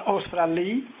បាលអូស្ត្រាលី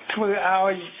ធ្វើ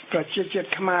ឲ្យប្រជាជាតិ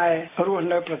ខ្មែររស់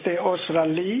នៅប្រទេសអូស្ត្រា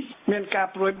លីមានការ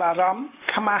ព្រួយបារម្ភ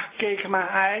ខ្មាស់គេខ្មាស់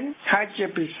ឯងហើយជា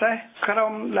ពិសេសក្រុ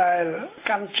មដែល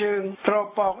កាន់ជើងត្រ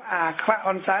ពងអាខ្វាក់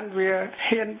ហ៊ុនសែនវា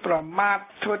ហ៊ានប្រមាថ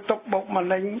ធ្វើទុកបុកម្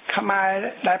នេញខ្មែរ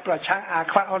ដែលប្រឆាំងអា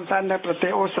ខ្វាក់ហ៊ុនសែននៅប្រទេ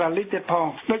សអូស្ត្រាលីទៀតផង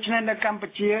ដូច្នេះនៅកម្ពុ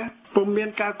ជាពុំមាន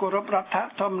ការគោរពរដ្ឋ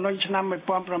ធម្មនុញ្ញឆ្នាំ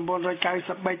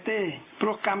1993ទេព្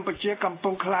រោះកម្ពុជាកំពុ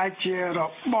ងក្លាយជារ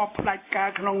បបផ្ដាច់ការ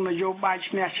ក្នុងនយោបាយ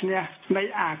ឈ្នះនៃ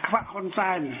អាខ្វាក់ហ៊ុន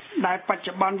សែនដែលបច្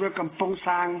ចុប្បន្នវាកំពុង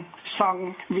សាងសង់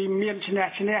វិមានឈ្នះ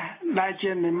ដែល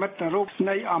ជានិមិត្តរូប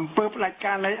នៃអំពើផ្ដាច់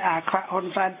ការនៃអាខ្វាក់ហ៊ុន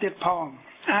សែនទៀតផង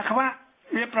អាខ្វាក់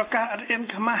វាប្រកាសអត់អៀន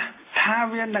ខ្មាស់ថា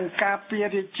វានឹងការពារ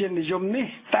រាជានិយមនេះ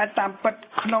តែតាមពិត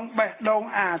ក្នុងបេះដូង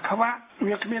អាខ្វាក់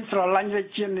វាគ្មានស្រឡាញ់រា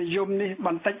ជានិយមនេះប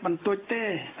ន្តិចបន្តួចទេ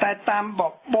តែតាមប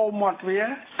បោមាត់វា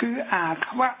គឺអា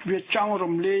ខ្វាក់វាចង់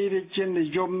រំលាយរាជានិ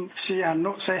យមសីហ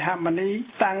នុសីហមុនី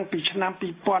តាំងពីឆ្នាំ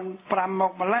2005ម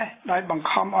កម្លេះដោយបង្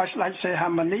ខំឲ្យស្ដេចសីហ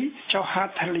មុនីចុះហ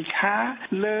ត្ថលេខា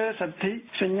លើសន្ធិ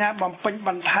សញ្ញាបំពេញប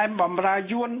ន្ថែមបម្រើ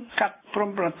យួនកាត់ព្រំ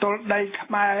ប្រទល់ដីខ្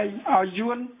មែរឲ្យ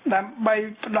យួនដើម្បី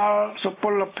ផ្ដល់សុព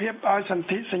លភាពឲ្យសន្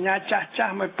ធិសញ្ញាចាស់1979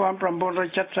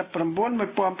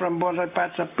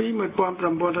 1982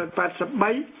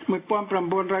 1983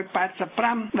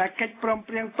 1985ដែលកិច្ចព្រម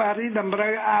ព្រៀងប៉ារីសតម្រូ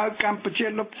វឲ្យកម្ពុជា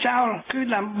លុបចោលគឺ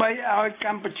ដើម្បីឲ្យក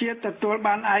ម្ពុជាទទួល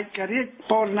បានឯករាជ្យ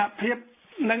បូរណភាព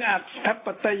និងអធិប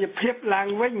តេយ្យភាពឡើង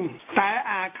វិញតែ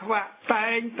អាខ្វាក់តែ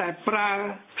ងតែប្រើ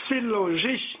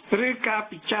Logic ឬការ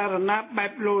ពិចារណាបែ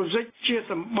ប Logic ជា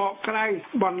សម្បកក្រៅ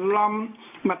បន្លំ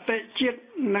មតិជាតិ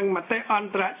និងមតិអន្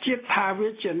តរជាតិថាវា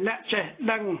ជាអ្នកចេះ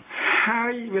ដឹងហើ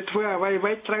យវាធ្វើអ្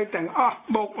វីៗត្រូវទាំងអស់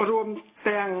បូករួម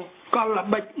ទាំងកលល្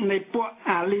បិចនៃពួក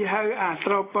អាលីហៅអា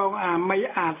ត្រពងអាមី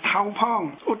អាថោងផង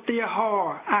ឧទាហរ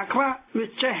ណ៍អាខ្វាក់វា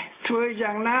ចេះធ្វើ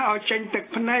យ៉ាងណាឲ្យចេញទឹក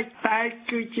ភ្នែកតែ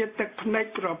គឺជាទឹកភ្នែក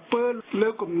ក្រពើលើ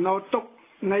គំនោទុក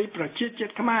នៃប្រជាជា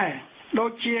តិខ្មែរដូ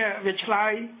ចជាវាឆ្លើ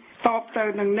យតបទៅ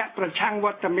នឹងអ្នកប្រឆាំងវ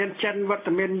ត្តមានចិនវត្ត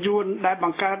មានយួនដែលប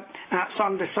ង្កើតអស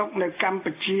ន្តិសុខនៅកម្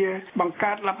ពុជាបង្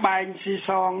កើតលបែងស៊ី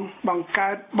សងបង្កើ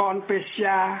តបនពេស្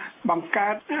យាបង្កើ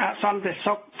តអសន្តិ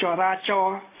សុខចរាចរ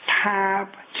ណ៍ថា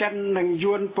ចិននិង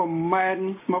យួនពុំមែន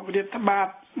មករាតត្បាត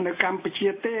នៅកម្ពុជា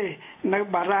ទេនៅ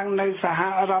បារាំងនៅសហ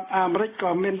រដ្ឋអាមេរិកក៏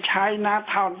មានឆៃណា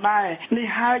ថោនដែរនេះ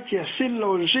ហើយជា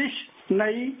Syllogism នៃ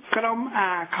ក្រុម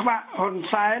អាខ្វាក់ហ៊ុន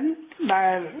សែនដែ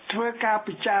លធ្វើការ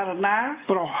ពិចារណា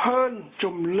ប្រហើន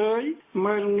ជំលើយ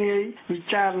មើលងាយវិ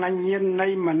ចារណញ្ញាណនៃ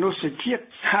មនុស្សជាតិ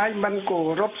ហើយមិនគោ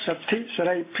រពសិទ្ធិសេ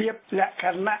រីភាពលក្ខ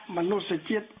ណៈមនុស្ស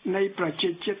ជាតិនៃប្រជា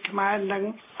ជាតិខ្មែរនិង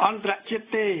អន្តរជាតិ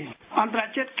ទេអន្តរ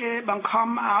ជាតិគេបង្ខំ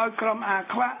ឲ្យក្រុមអា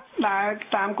ខ្វាក់ដើរ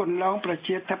តាមគន្លងប្រ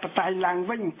ជាធិបតេយ្យឡើង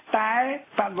វិញតែ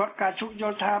បដិវត្តការជោគយ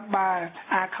ល់ថាបើ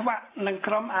អាខ្វាក់និង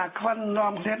ក្រុមអាខ្វិន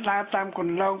នាំគ្នាដើរតាមគ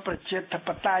ន្លងប្រជាធិប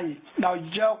តេយ្យដោយ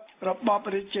យករបប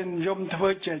រាជានិយមធ្វើ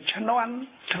ជាឈ្នន់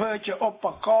ធ្វើជាឧប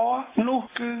ករណ៍នោះ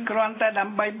គឺគ្រាន់តែដើ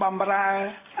ម្បីបំរើ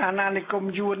អាណានិគម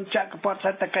យួនចក្រពត្តិ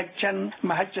សេដ្ឋកិច្ចចិន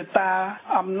មហិច្ឆតា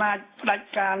អំណាចផ្ដាច់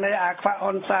ការនៃអាខ្វាក់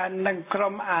ហ៊ុនសែននិងក្រុ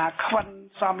មអាខ្វិន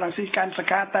សំរងស៊ីកាន់ស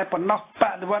កាតែប៉ុណ្ណោះប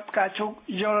ដិវត្តការជោគ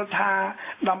យល់ថា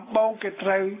ដំបូងគេត្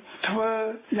រូវធ្វើ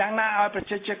យ៉ាងណាឲ្យប្រ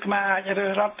ជាជាតិខ្មែរអាចរើ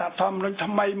សរដ្ឋធម្មនុញ្ញ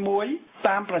ថ្មីមួយ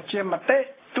តាមប្រជាមតិ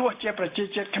ទោះជាប្រជា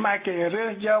ជាតិខ្មែរគេរើ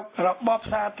សយករបប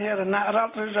សាធារណរ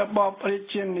ដ្ឋឬរបបរា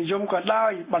ជានិយមក៏ដោ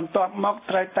យបន្ទាប់មក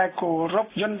ត្រូវតែគោរព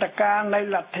យន្តការនៃ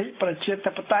លទ្ធិប្រជា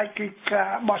ធិបតេយ្យគឺការ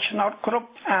បោះឆ្នោតគ្រប់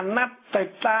អាណត្តិទៅ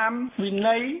តាមវិ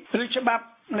ន័យឬច្បាប់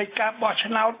នៃការបោះ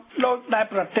ឆ្នោតដូចដែល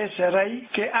ប្រទេសសេរី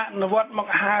គេអនុវត្តមក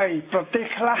ហើយប្រទេស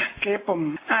ខ្លះគេពុំ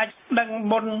អាចដឹង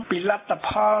មុនពីលទ្ធផ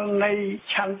លនៃ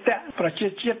ឆន្ទៈប្រជា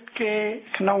ជាតិគេ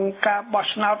ក្នុងការបោះ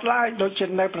ឆ្នោតឡើយដូចជា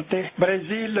នៅប្រទេសប្រេ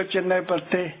ស៊ីលដូចជានៅប្រ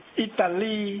ទេសអ៊ីតា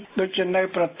លីដូចជានៅ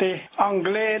ប្រទេសអង់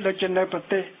គ្លេសដូចជានៅប្រ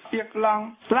ទេសអៀរឡង់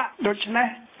ដូច្នេះ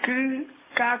គឺ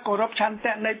ការគោរពឆន្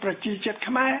ទៈនៃប្រជាជាតិ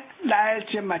ខ្មែរដែល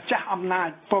ជាម្ចាស់អំណាច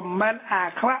ពុំមែនអា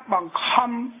ខ្វាក់បង្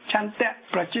ខំឆន្ទៈ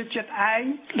ប្រជាជាតិឯង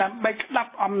ដើម្បីក្តា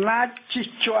ប់អំណាចជិះ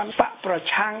ជាន់បកប្រ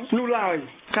ឆាំងនោះឡើយ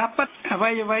ការពិតអ្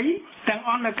វីទាំងអ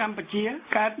ស់នៅកម្ពុជា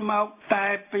កើតមកតែ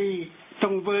ពីទ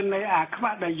ង្វើនៃអាខ្វា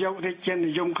ក់ដែលយករាជា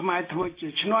និយមខ្មែរធ្វើជា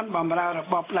ឈ្នន់បម្រើរ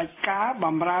បបផ្ដាច់ការប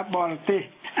ម្រើបរទេស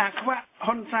អាខ្វាក់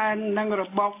ហ៊ុនសែននិងរ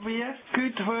បបវាគឺ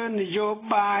ធ្វើនយោ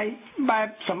បាយបែប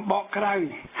សម្បកក្រៅ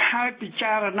ហើយពិ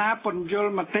ចារណាពន្យ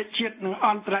ល់មតិជាតិនិងអ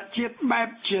ន្តរជាតិបែប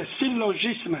ជា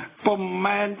syllogism ពុំ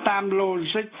មែនតាម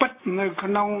logic ពិតនៅក្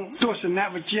នុងទស្សន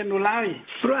វិជ្ជានោះឡើយ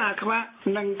ព្រោះអាខ្វាក់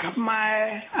និងខ្មែរ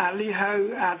អាលីហៅ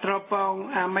អាត្រពង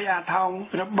អាមីអាថោង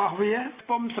របស់វា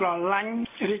ពុំស្រឡាញ់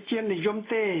រាជានិយម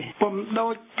ទេពុំដូ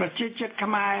ចប្រជាជាតិខ្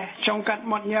មែរចុងកាត់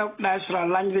មាត់ញើកដែលស្រ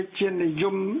ឡាញ់រាជានិយ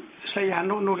មសីហ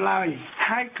នុនោះឡើយ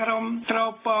ហើយក្រុមត្រ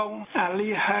ពងអាលី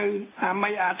ហៅអា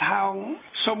មីអាថោង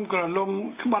សុំក្រលុំ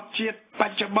ក្បត់ជាតិប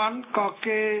ច្ចុប្បន្នក៏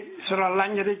គេស្រឡា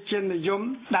ញ់រាជានិយម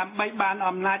ដើម្បីបាន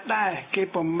អំណាចដែរគេ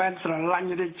ពុំមែនស្រឡាញ់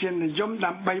រាជានិយម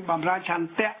ដើម្បីបម្រើឆន្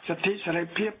ទៈសិទ្ធិសេរី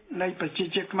ភាពនៃប្រជា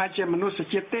ជាតិខ្មែរជាមនុស្ស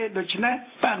ជាតិទេដូច្នេះ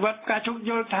បដិវត្តការជោគ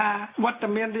យល់ថាវត្ត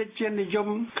មានរាជានិយម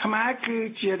ខ្មែរគឺ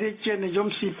ជារាជានិយម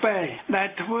ស៊ីប៉េដែល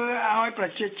ធ្វើឲ្យប្រ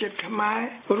ជាជាតិខ្មែរ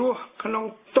រស់ក្នុង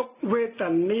ទុក្ខវេទ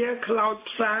នាខ្លោច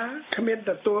ផ្សាគ្មាន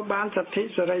ទទួលបានសិទ្ធិ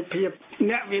សេរីភាព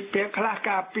អ្នកវិភាគខ្លះ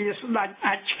ការពារស្ដេច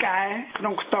អាចឆ្កែក្នុ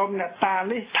ងខ្ទមអ្នកតា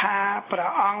នេះថាព្រះ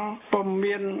អង្គពុំ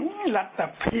មានលទ្ធ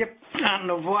ភាពអ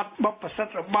នុវត្តបុព្វសិទ្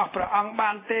ធិរបស់ព្រះអង្គ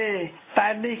បានទេតែ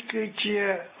នេះគឺជា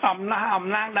អំណះអំ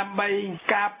ណាងដើម្បី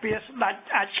ការពារស្ដេច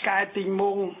អាចឆ្កែទី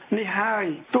មូងនេះហើយ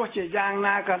ទោះជាយ៉ាង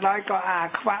ណាក៏ដោយក៏អា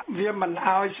ខ្វាក់វាមិន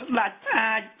ឲ្យស្ដេច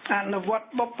អាចអនុវត្ត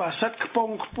បុព្វសិទ្ធិខ្ព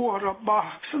ង់ខ្ពស់របស់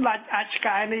ស្ដេចអាចឆ្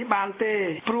កែនេះបានទេ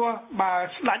ព្រោះបើ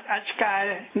ស្ដេចអាចឆ្កែ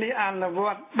នេះអនុវ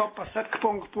ត្តបុព្វសិទ្ធិខ្ព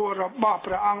ង់ខ្ពស់របស់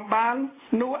ព្រះអង្គបាន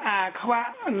នោះអាខ្វា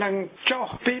ក់នឹងចុះ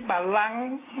ពីបល្ល័ង្ក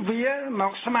វាម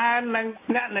កស្មើនឹង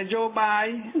អ្នកនយោបាយ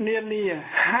នានា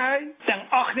ហើយទាំង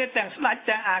អស់គ្នាទាំងស្ដេច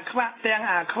ទាំងអាខ្វាក់ទាំង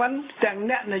អាខ្វិនទាំង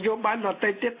អ្នកនយោបាយដទៃ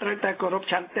ទៀតត្រូវតែគោរព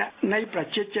ឆន្ទៈនៃប្រ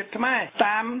ជាជាតិខ្មែរ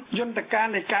តាមយន្តការ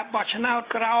នៃការបោះឆ្នោត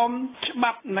ក្រោមច្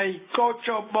បាប់នៃកោជ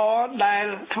បដែល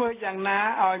ធ្វើយ៉ាងណា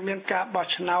ឲ្យមានការបោះ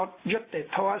ឆ្នោតយុត្តិ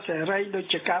ធម៌សេរីដូច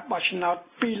ជាការបោះឆ្នោត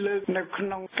ពីរលើកនៅក្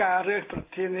នុងការរើសប្រ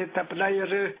ធានាធិបតី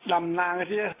ឬតំណាង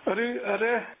រាស្ត្រឬ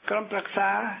រើសក្រុមប្រឹក្សា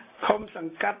ឃុំស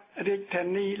ង្កាត់រាជធា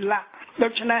នីឡាក់ដូ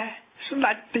ច្នេះស្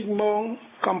ដេចទីមង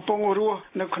កំពុងរស់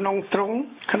នៅក្នុងទ្រង់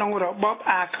ក្នុងរបប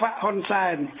អាខ្វាក់ហ៊ុនសែ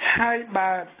នហើយបើ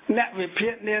អ្នកវិភា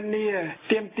គនានា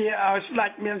ទាមទារឲ្យស្ដេ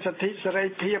ចមានសិទ្ធិសេរី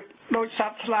ភាពដោយស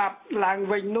ត្វស្លាប់ឡើង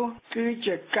វិញនោះគឺ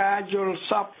ជាការយល់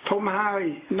សប្តិធំហើយ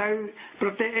នៅប្រ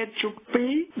ទេសអេត្យូពី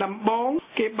ដំបូង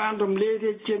គេបានរំលាយ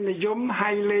រាជានិយម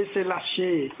ហៃលេសេឡាស្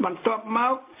យេបន្ទាប់ម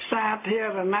កសាធា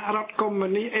រណរដ្ឋកុម្មុ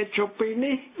យនីសអេត្យូពី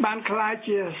នេះបានក្លាយ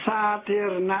ជាសាធា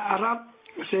រណរដ្ឋ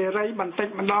សេរីបន្តិច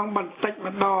ម្ដង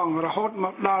រហូតម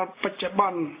កដល់បច្ចុប្ប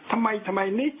ន្នថ្មី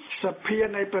នេះសភា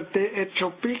នៃប្រទេសអេត្រូ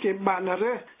ពីគេបាន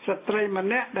រើសស្ត្រីម្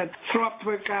នាក់ដែលធ្លាប់ធ្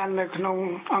វើការនៅក្នុង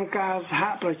អង្គការសហ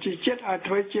ប្រជាជាតិឲ្យ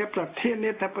ធ្វើជាប្រធា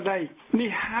នាធិបតីនេះ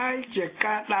ហើយជា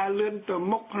ការដើរលឿនទៅ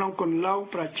មុខក្នុងគន្លង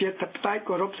ប្រជាធិបតេយ្យ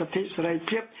គោរពសិទ្ធិសេរី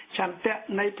ភាពឆន្ទៈ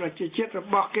នៃប្រជាជាតិរ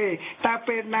បស់គេតើ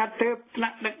ពេលណាទើបថ្នា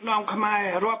ក់ដឹកនាំខ្មែរ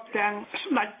រាប់ទាំង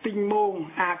ស្ដេចពីងមោង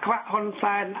អាខ្វាក់ហ៊ុន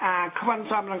សែនអាខ្វិន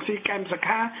សំរងស៊ីកែមស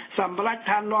ខាសម្រាប់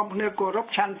ថានាំគ្នាគោរព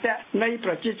ឆន្ទៈនៃ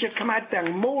ប្រជាជាតិខ្មែរទាំង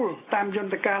មូលតាមយ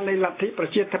ន្តការនៃលទ្ធិប្រ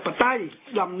ជាធិបតេយ្យ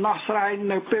ដំណោះស្រាយ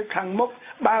នៅពេលខាងមុខ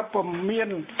បើពុំមាន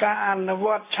ការអនុវ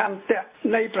ត្តឆន្ទៈ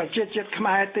នៃប្រជាជាតិខ្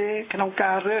មែរទេក្នុង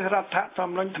ការរើសរដ្ឋធ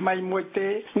ម្មនុញ្ញថ្មីមួយទេ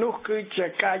នោះគឺជា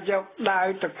ការយកដាវ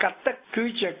ទៅកាត់ទឹកគឺ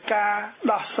ជាការ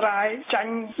ដោះស្រាយចា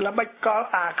ញ់ល្បិចកល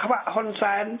អាខ្វាក់ហ៊ុន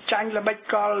សែនចាញ់ល្បិច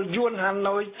កលយួនហា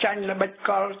ណូយចាញ់ល្បិច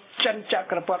កលចិនច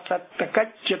ក្រពត្តិសេដ្ឋកិច្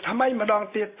ចជាថ្មីម្ដង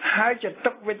ទៀតហើយជា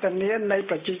ទុក្ខវេទនានៃ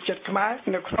ប្រជាជាតិខ្មែរ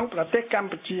នៅក្នុងប្រទេសក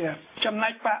ម្ពុជាចំណែ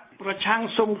កបកប្រឆាំង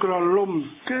សុំក្រលុំ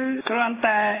គឺគ្រាន់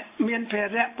តែមានភា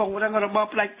រៈពង្រឹងរបប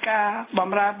ផ្ដាច់ការប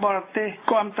ម្រើបរទេស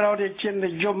គ្រប់គ្រងរាជា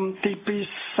និយមទី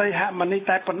2សីហមុនី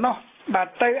តែប៉ុណ្ណោះបាទ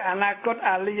ទៅអនាគត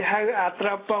អាលីហៅអាត្រ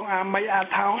ពងអាមីអា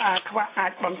ថោងអាខ្វាក់អា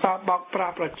ចបន្តបោកប្រា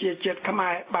ស់ប្រជាជាតិខ្មែ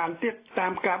របានទៀតតា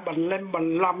មការបន្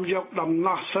លំយកដំ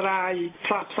ណោះស្រាយផ្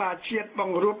សះផ្សាជាតិប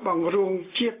ង្រួបបង្រួម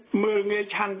ជាតិមើលងាយ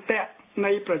ឆន្ទៈ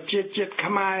នៃប្រជាជាតិ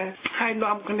ខ្មែរហើយ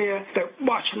នាំគ្នាទៅ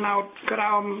បោះឆ្នោតក្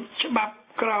រោមច្បាប់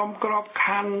ក្រោមក្រប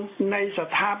ខ័ណ្ឌនៃស្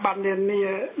ថាប័ននានា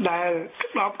ដែល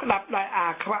ក្តោបក្តាប់ដោយអា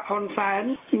ខ្វាក់ហ៊ុនសែន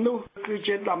នោះគឺ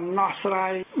ជាដំណោះស្រា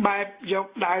យបែបយក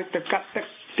ដាវទៅកាត់ទឹក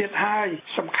ទៀតហើយ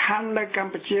សំខាន់នៅក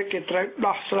ម្ពុជាគេត្រូវ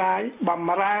ដោះស្រាយបំ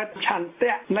រើឆន្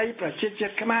ទៈនៃប្រជាជា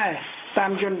តិខ្មែរតា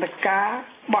មយន្តការ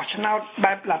បោះឆ្នោត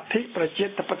បែបលទ្ធិប្រជា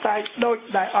ធិបតេយ្យដោយ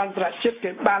ដែលអន្តរជាតិ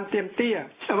គេបានទាមទារ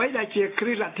អ្វីដែលជាគ្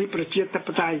រឹះលទ្ធិប្រជាធិប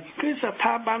តេយ្យគឺស្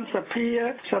ថាប័នសភា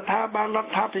ស្ថាប័នរ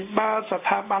ដ្ឋាភិបាលស្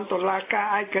ថាប័នតុលាការ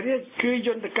ឯករាជ្យគឺយ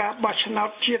ន្តការបោះឆ្នោត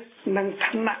ជាតិនិង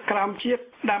ថ្នាក់ក្រោមជាតិ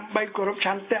ដើម្បីគោរពឆ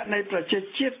ន្ទៈនៃប្រជា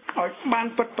ជាតិឲ្យបាន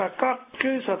ពិតប្រាកដ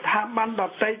គឺស្ថាប័នដ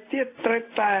ទៃទៀតត្រូវ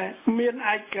តែមាន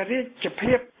ឯករាជ្យ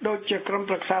ភាពដូចជាក្រម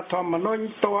ប្រឹក្សាធម្មនុញ្ញ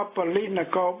តបប៉ូលីសន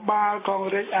គរបាលកង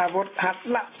រាជអាវុធហត្ថ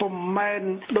លពុំមែន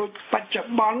ដូចបច្ចុ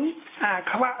ប្បន្នអា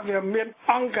ខ្វាក់វាមាន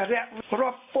អង្គរៈរា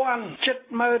ប់ពាន់ជិត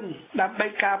ម៉ឺនដើម្បី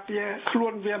ការពារខ្លួ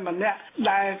នវាម្នាក់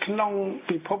ដែលក្នុង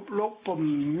ពិភពលោកពុំ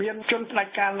មានជនផ្ដា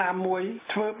ច់ការណាមួយ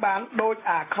ធ្វើបានដូច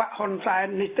អាខ្វាក់ហ៊ុនសែន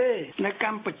នេះទេនៅក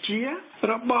ម្ពុជា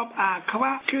របបអាខ្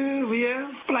វាក់គឺវា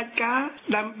ផ្ដាច់ការ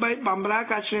ដើម្បីបម្រើ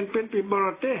ការឈ្លានពានពីបរ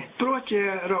ទេសព្រោះជា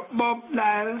របប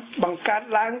ដែលបង្កើត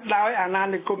ឡើងដោយអាណា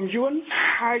និគមយួន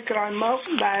ហើយក្រោយមក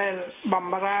ដែលប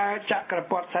ម្រើចក្រ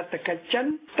ពត្តិសេដ្ឋកិច្ចចិន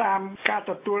តាមការ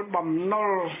ទទួលបំណុល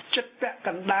ចិត្តពាក់ក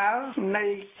ណ្ដាលនៃ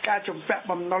ការជំពាក់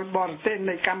បំណុលបរទេស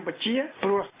នៃកម្ពុជាព្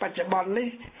រោះបច្ចុប្បន្ននេះ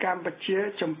កម្ពុជា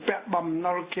ជំពាក់បំ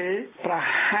ណុលគេប្រ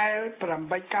ហែល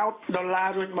8កោដុល្លារ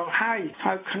រួចមកហើយ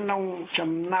ក្នុង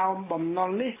ចំណោមបំណុល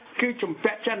នេះគឺជំ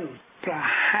ពាក់ចិនប្រ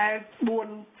ហែល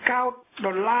4កោដ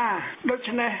ដុល្លារដូ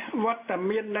ច្នេះវត្ត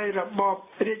មាននៃរបប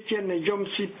រាជានិយម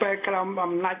ស៊ីប៉ែក្រោម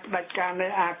អំណាចផ្ដាច់ការនៃ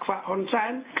អាខ្វាក់ហ៊ុនសែ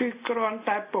នគឺគ្រាន់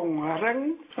តែពង្រឹង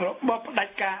របបផ្ដា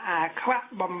ច់ការអាខ្វាក់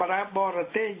បំរើបរ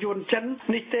ទេសយួនចិន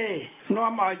នេះទេ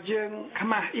នាំឲ្យយើងខ្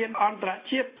មាស់អៀនអន្តរ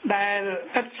ជាតិដែល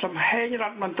ឥតសំហេងរ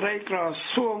ដ្ឋមន្ត្រីក្រ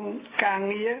សួងកា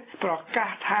ងារប្រកាស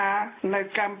ថានៅ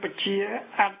កម្ពុជា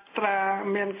អត្រា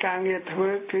មានការងារធ្វើ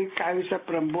គឺ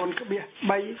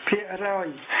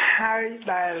 99.3% ហើយ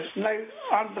ដែលនៅ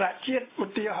អន្តរជាតិឧ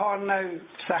ទាហរណ៍នៅ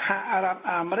សហរដ្ឋ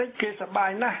អាមេរិកគេសប្បា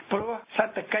យណាស់ព្រោះសេ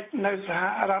ដ្ឋកិច្ចនៅសហ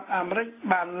រដ្ឋអាមេរិក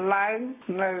បានឡើង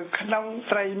នៅក្នុង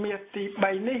ត្រីមាសទី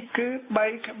3នេះគឺ 3.5%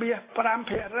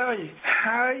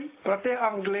 ហើយប្រទេសអ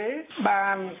ង់គ្លេសបា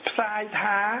នផ្សាយ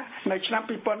ថានៅឆ្នាំ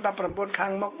2019ខា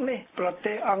ងមុខនេះប្រ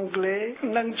ទេសអង់គ្លេស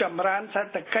នឹងចម្រើនសេ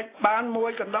ដ្ឋកិច្ចបានមួ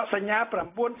យកណ្ដោសញ្ញា 9%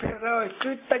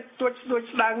 គឺតិចតួចស្ដួច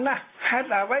ស្ដាងណាស់ហេតុ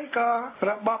អ្វីក៏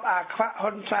របបអាខ្វាក់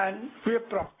ហ៊ុនសែនវា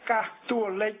ប្រកាសតួ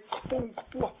លេខខ្ពង់ខ្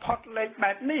ពស់ផុតលេខ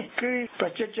បែបនេះគឺប្រ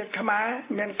ជាជាតិខ្មែរ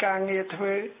មានការងារធ្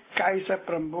វើ 99.3%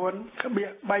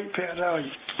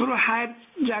 ព្រោះហេតុ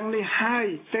យ៉ាងនេះហើយ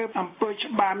ទើបអំពើ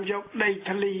ច្បាមយកដី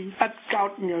ធ្លីឥតកោ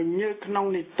តញញើសក្នុង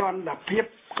នីតិរដ្ឋភាព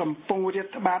កំពុងរាត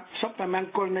ត្បាតសុខតែម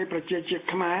ង្គលនៃប្រជាជាតិ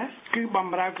ខ្មែរគឺបំ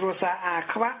រើគ្រួសារអា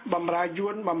ខ្វាក់បំរើយួ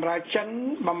នបំរើចិន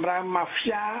បំរើម៉ាហ្វ្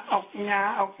យាអុកញ៉ា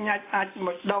អុកញ៉ាច់អាច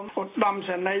មួយដុំឧត្តម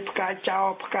សេនីយ៍ផ្កាយចោល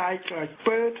ផ្កាយក្រ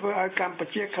ពើធ្វើឲ្យកម្ពុ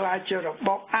ជាក្លាយជារប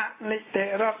បអនិតិ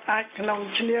រដ្ឋអាចក្នុង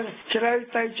ឈ្នាងជ្រៅ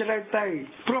ទៅ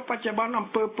ព្រោះបច្ចុប្បន្នអំ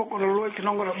ពើពុករលួយក្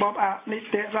នុងរបបអនិ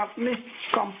តិរដ្ឋនេះ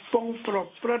កំពុងប្រ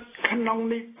ព្រឹត្តក្នុង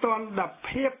នីតិរដ្ឋ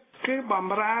ភាព គឺបំ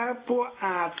រើពួក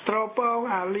អាត្រពង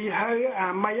អាលីហើយ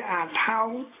អាមីអាថោង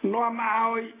នាំ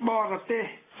ឲ្យបរទេស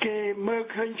គេមើល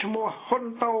ឃើញឈ្មោះហ៊ុន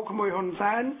តូក្មួយហ៊ុន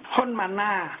សែនហ៊ុនម៉ា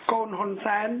ណាកូនហ៊ុន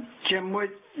សែនជាមួយ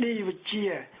ឌីវិជា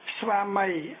ស្វាមី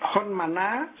ហ៊ុនម៉ាណា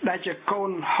ដែលជាកូ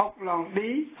នហុកឡងឌី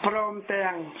ព្រមទាំ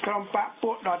ងក្រុមបក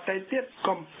ពួកដទៃទៀត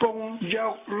កំពុងយ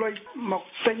កលុយមក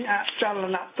ទិញអចល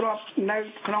នទ្រព្យនៅ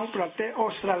ក្នុងប្រទេសអូ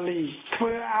ស្ត្រាលីធ្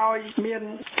វើឲ្យមាន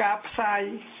ការផ្សាយ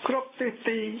គ្រប់ទិស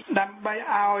ទីដើម្បី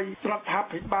ឲ្យរដ្ឋា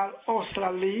ភិបាលអូស្ត្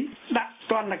រាលីដាក់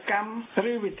ទណ្ឌកម្ម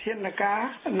ឬវិធានការ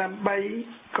ដើម្បី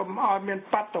កុំឲ្យមាន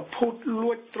បាតុភូត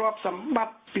លួចទ្រព្យសម្ប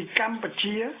ត្តិពីកម្ពុ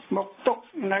ជាមកទុក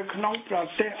នៅក្នុងប្រ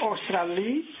ទេសអូស្ត្រា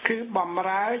លីគឺបំ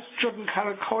រើជនខិល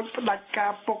ខូចផ្ដាច់កា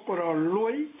រពុករលួ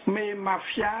យមេម៉ាហ្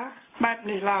វីយ៉ាបែប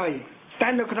នេះឡើយតែ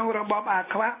នៅក្នុងរបបអា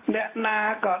ខ្វាក់អ្នកណា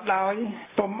ក៏ដោយ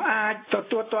ពុំអាចទ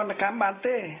ទួលទណ្ឌកម្មបាន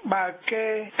ទេបើគេ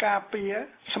ការពារ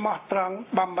ស្មោះត្រង់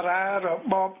បំរើរ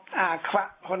បបអាខ្វា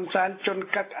ក់ហ៊ុនសែនជន់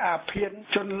កឹកអាភៀន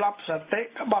ជន់លប់សតិ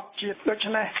ក្បត់ជាតិដូ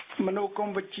ច្នេះមនោគម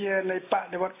វិជ្ជានៃប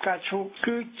ដិវត្តការឈូក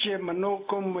គឺជាមនោ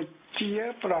គមវិជ្ជា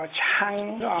ប្រឆាំង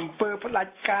អំពើផ្ដា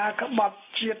ច់ការក្បត់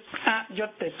ជាតិអយុ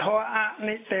ត្តិធម៌អ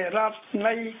និត្តិរដ្ឋ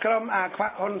នៃក្រុមអាខ្វា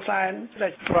ក់ហ៊ុនសែនដែ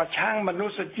លប្រឆាំងមនុ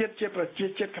ស្សជាតិជាប្រជា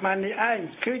ជាតិខ្មែរនេះឯង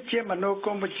គឺជាមនោគ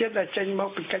មវិជ្ជាដែលចេញមក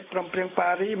ពីកិច្ចព្រមព្រៀងប៉ា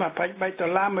រីស23ដុ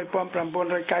ល្លារ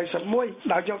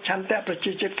1991ដោយយកឆន្ទៈប្រ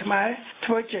ជាជាតិខ្មែរ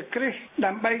ធ្វើជាគ្រឹះ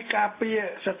ដើម្បីការពារ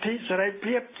សិទ្ធិសេរី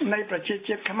ភាពនៃប្រជា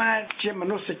ជាតិខ្មែរជាម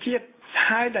នុស្សជាតិ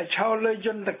ហើយដែលឈរលើយ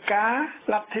ន្តការ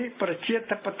លទ្ធិប្រជា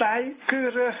ធិបតេយ្យគឺ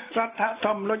រើសរដ្ឋធ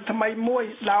ម្មនុញ្ញថ្មីមួយ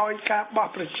ដោយការបោះ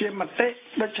ប្រជាមតិ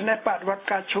ដូច្នេះបដិវត្ត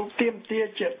ការឈូកទាមទារ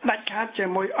ជាដាច់ខាតជា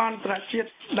មួយអន្តរជាតិ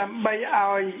ដើម្បី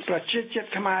ឲ្យប្រជាជាតិ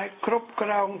ខ្មែរគ្រប់គ្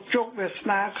រងជោគវាស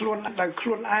នាខ្លួនដោយខ្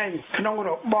លួនឯងក្នុងរ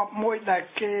បបមួយដែល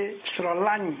គេស្រ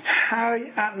ឡាញ់ហើយ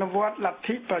អនុវត្តលទ្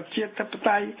ធិប្រជាធិប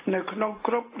តេយ្យនៅក្នុង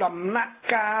គ្រប់ដំណាក់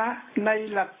កាលនៃ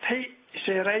លទ្ធិ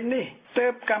សេរីនេះទើ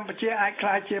បកម្ពុជាអាចក្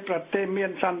លាយជាប្រទេសមា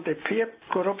នសន្តិភាព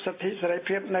គោរពសិទ្ធិសេរី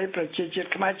ភាពនៃប្រជាជាតិ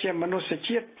ខ្មែរជាមនុស្ស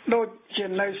ជាតិដូចជា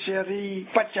នៅសេរី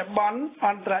បច្ចុប្បន្នអ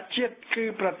ន្តរជាតិគឺ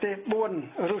ប្រទេស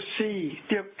4រុស្ស៊ី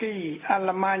ទួរគីអាល្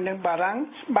លឺម៉ាញនិងបារាំង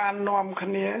បាននាំគ្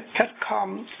នាខិតខំ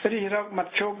រិះរកម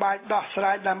ធ្យោបាយដោះស្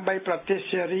រាយដើម្បីប្រទេស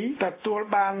សេរីទទួល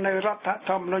បាននៅរដ្ឋ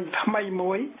ធម្មនុញ្ញថ្មី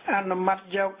មួយអនុម័ត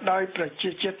យកដោយប្រជា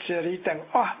ជាតិសេរីទាំង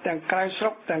អស់ទាំងក្រៅស្រុ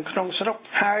កទាំងក្នុងស្រុក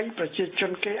ហើយប្រជាជ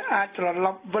នគេអាចត្រឡ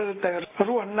ប់វិលទៅរ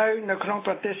ស់នៅក្នុង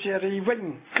ប្រទេសសេរីវិញ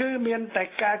គឺមានតែ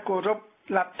ការគោរព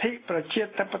លទ្ធិប្រជា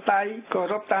ធិបតេយ្យគោ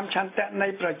រពតាមឆន្ទៈនៃ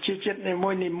ប្រជាជាតិនី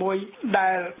មួយៗ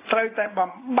ដែលត្រូវតែបំ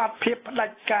បត្តិភាពផ្ដា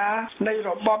ច់ការនៃរ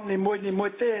បបនីមួយ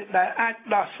ៗទេដែលអាច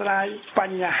ដោះស្រាយប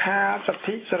ញ្ហាសិទ្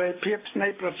ធិសេរីភាពនៃ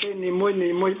ប្រទេសនីមួ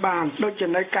យៗបានដូចជា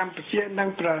នៅកម្ពុជានិង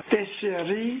ប្រទេសសេ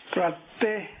រីប្រ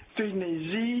ទេសទូនី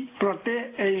ស៊ីប្រទេស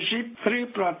អេស៊ីបឬ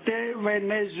ប្រទេសវេ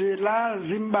ណេស៊ុយឡា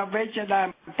ស៊ីមបាវេជាដើម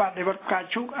បដិវត្តការ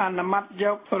ឈូកអនុម័តយ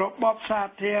ករបបសា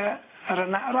ធារ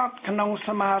ណរដ្ឋក្នុង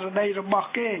ស្មារតីរបស់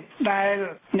គេដែល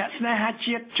អ្នកស្នេហា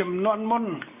ជាតិចំនួនមុន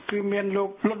គឺមានលោ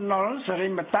កលន់ណុលសរិ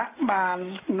មតៈបាន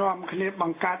នាំគ្នាប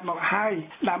ង្កើតមកហើយ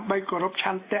ដើម្បីគោរពឆ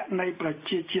ន្ទៈនៃប្រ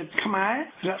ជាជាតិខ្មែរ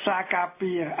រក្សាការ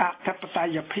ពារអធិបតេ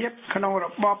យ្យភាពក្នុងរ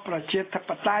បបប្រជាធិប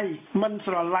តេយ្យមិន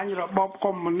ស្រឡាញ់របប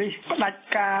កុម្មុយនីសផ្ដាច់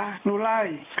ការនោះឡើយ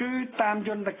គឺតាមយ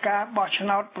ន្តការបោះឆ្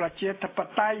នោតប្រជាធិប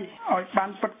តេយ្យឲ្យបាន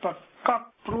ពិតប្រាកដ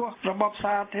ព្រោះរបប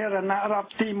សាធារណរដ្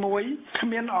ឋទី1គ្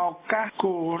មានឱកាស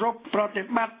គោរពប្រតិ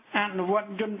បត្តិអនុវត្ត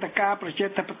យន្តការប្រជា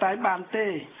ធិបតេយ្យបានទេ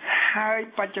ហើយ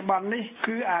បច្ចុប្បន្ននេះ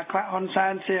គឺអាខ្វាក់ហ៊ុនសែ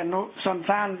នសៀនុសុន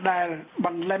សានដែលប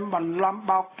ន្លំ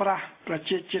បោកប្រាស់ប្រ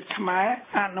ជាជាតិខ្មែរ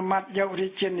អនុម័តយករា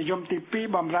ជានិយមទី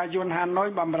2បំរើយួនហាណូយ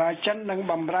បំរើចិននិង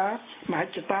បំរើមហិ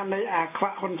ច្ឆតានៃអាខ្វា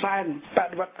ក់ហ៊ុនសែនប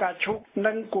ដិវត្តការឈូក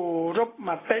និងគោរពម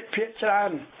តិភាគច្រើ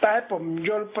នតែពុំយ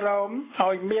ល់ព្រម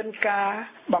ឲ្យមានការ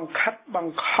បង្ខិតប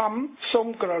ង្ខំសុំ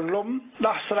ក្រលុំ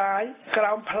ដោះស្រាយក្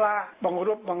រោមផ្លាកបង្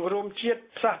រួបបង្រួមជាតិ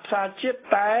ផ្សារជាតិ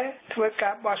តែធ្វើកា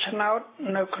របោះឆ្នោត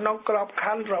នៅក្នុងក្រប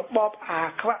ខ័ណ្ឌរបបអា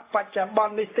ខ្វាក់បច្ចុប្ប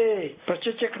ន្ននេះទេប្រ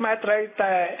ជាជាតិខ្មែរត្រូវ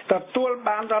តែទទួល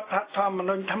បានរដ្ឋធម្ម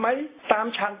នុញ្ញថ្មីតាម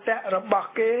ឆន្ទៈរបស់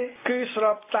គេគឺស្រ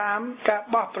បតាមការ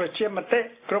បោះប្រជាមតិ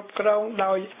គ្រប់គ្រង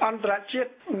ដោយអន្តរជា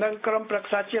តិនិងក្រុមប្រឹ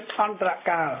ក្សាជាតិអន្តរ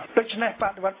កាលដូច្នេះប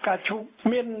ដិវត្តការឈូក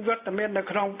មានវត្តមាននៅ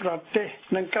ក្នុងប្រទេស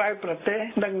និងក្រៅប្រទេស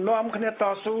និងនាំគ្នាត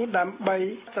ស៊ូដើម្បី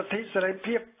សិទ្ធិសេរី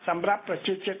ភាពសម្រាប់ប្រ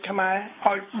ជាជាតិខ្មែរ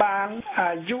ឲ្យបាន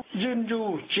អាយុយឺនយូរ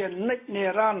ជានិច្ចនិ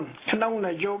រន្តរ៍ក្នុងន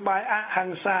យោបាយអហិ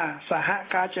ង្សាសហ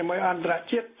ការជាមួយអន្តរ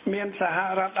ជាតិមានសហ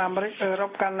រដ្ឋអាមេរិកអឺរ៉ុ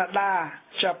បកាណាដា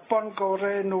ជប៉ុនកូ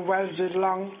រ៉េនូវែលសេឡ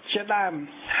ង់ជាដើម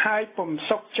ហើយពុំ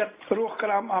សុខចិត្តរស់ក្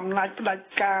រោមអំណាចផ្ដាច់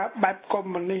ការបែបកុ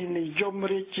ម្មុយនីសនិយម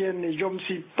រាជានិយម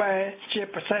ស៊ីប៉ែជា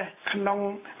ពិសេសក្នុង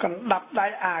កណ្ដាប់ដៃ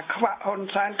អាខ្វាក់ហ៊ុន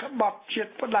សែនក្បត់ជា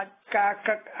តិផ្ដាច់ ការ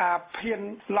កឹកអាភិន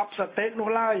លប់សតិនោះ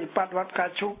ឡើយបដិវត្តការ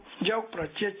ជុកយកប្រ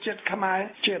ជាជាតិខ្មែរ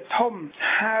ជាធំ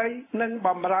ហើយនឹង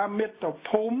បំរើមាតុ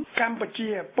ភូមិកម្ពុជា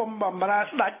ពុំបំរើ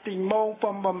ស្ដេចទីមង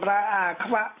ពុំបំរើអា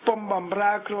ខ្វាក់ពុំបំ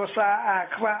រើគ្រួសារអា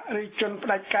ខ្វាក់ឬជនផ្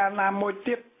ដាច់ការណាមួយ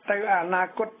ទៀតទៅអនា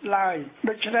គតឡើយ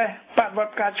ដូច្នេះបដិវ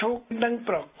ត្តការជុកនឹង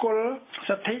ប្រគល់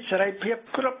សិទ្ធិសេរីភាព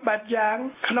គ្រប់បែបយ៉ាង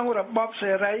ក្នុងរបប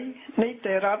សេរីនី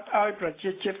តិរដ្ឋឲ្យប្រ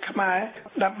ជាជាតិខ្មែរ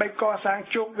ដើម្បីកសាង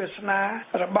ជោគវាសនា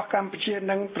របស់កម្ពុជា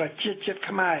និងប្រជាជាតិ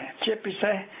ខ្មែរជាពិ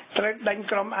សេសត្រូវដេញ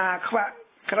ក្រុមអាខ្វាក់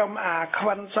ក្រុមអាខ្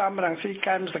វិនសំរងស៊ី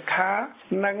កែមសខា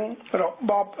និងរ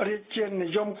បបរាជានិ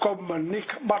យមកុម្មុយនីស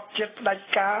ក្បត់ជាតិផ្ដាច់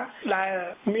ការដែល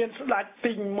មានស្ដេច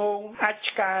ទីងមងអាច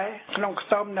ឆ្កែក្នុងខ្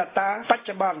ទមអ្នកតាបច្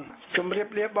ចុប្បន្នជម្រាប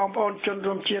លាបងប្អូនជន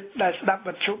រួមជាតិដែលស្ដាប់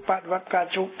វិទ្យុបដិវត្តការ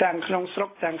ជុកទាំងក្នុងស្រុក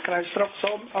ទាំងក្រៅស្រុក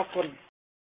សូមអរគុណ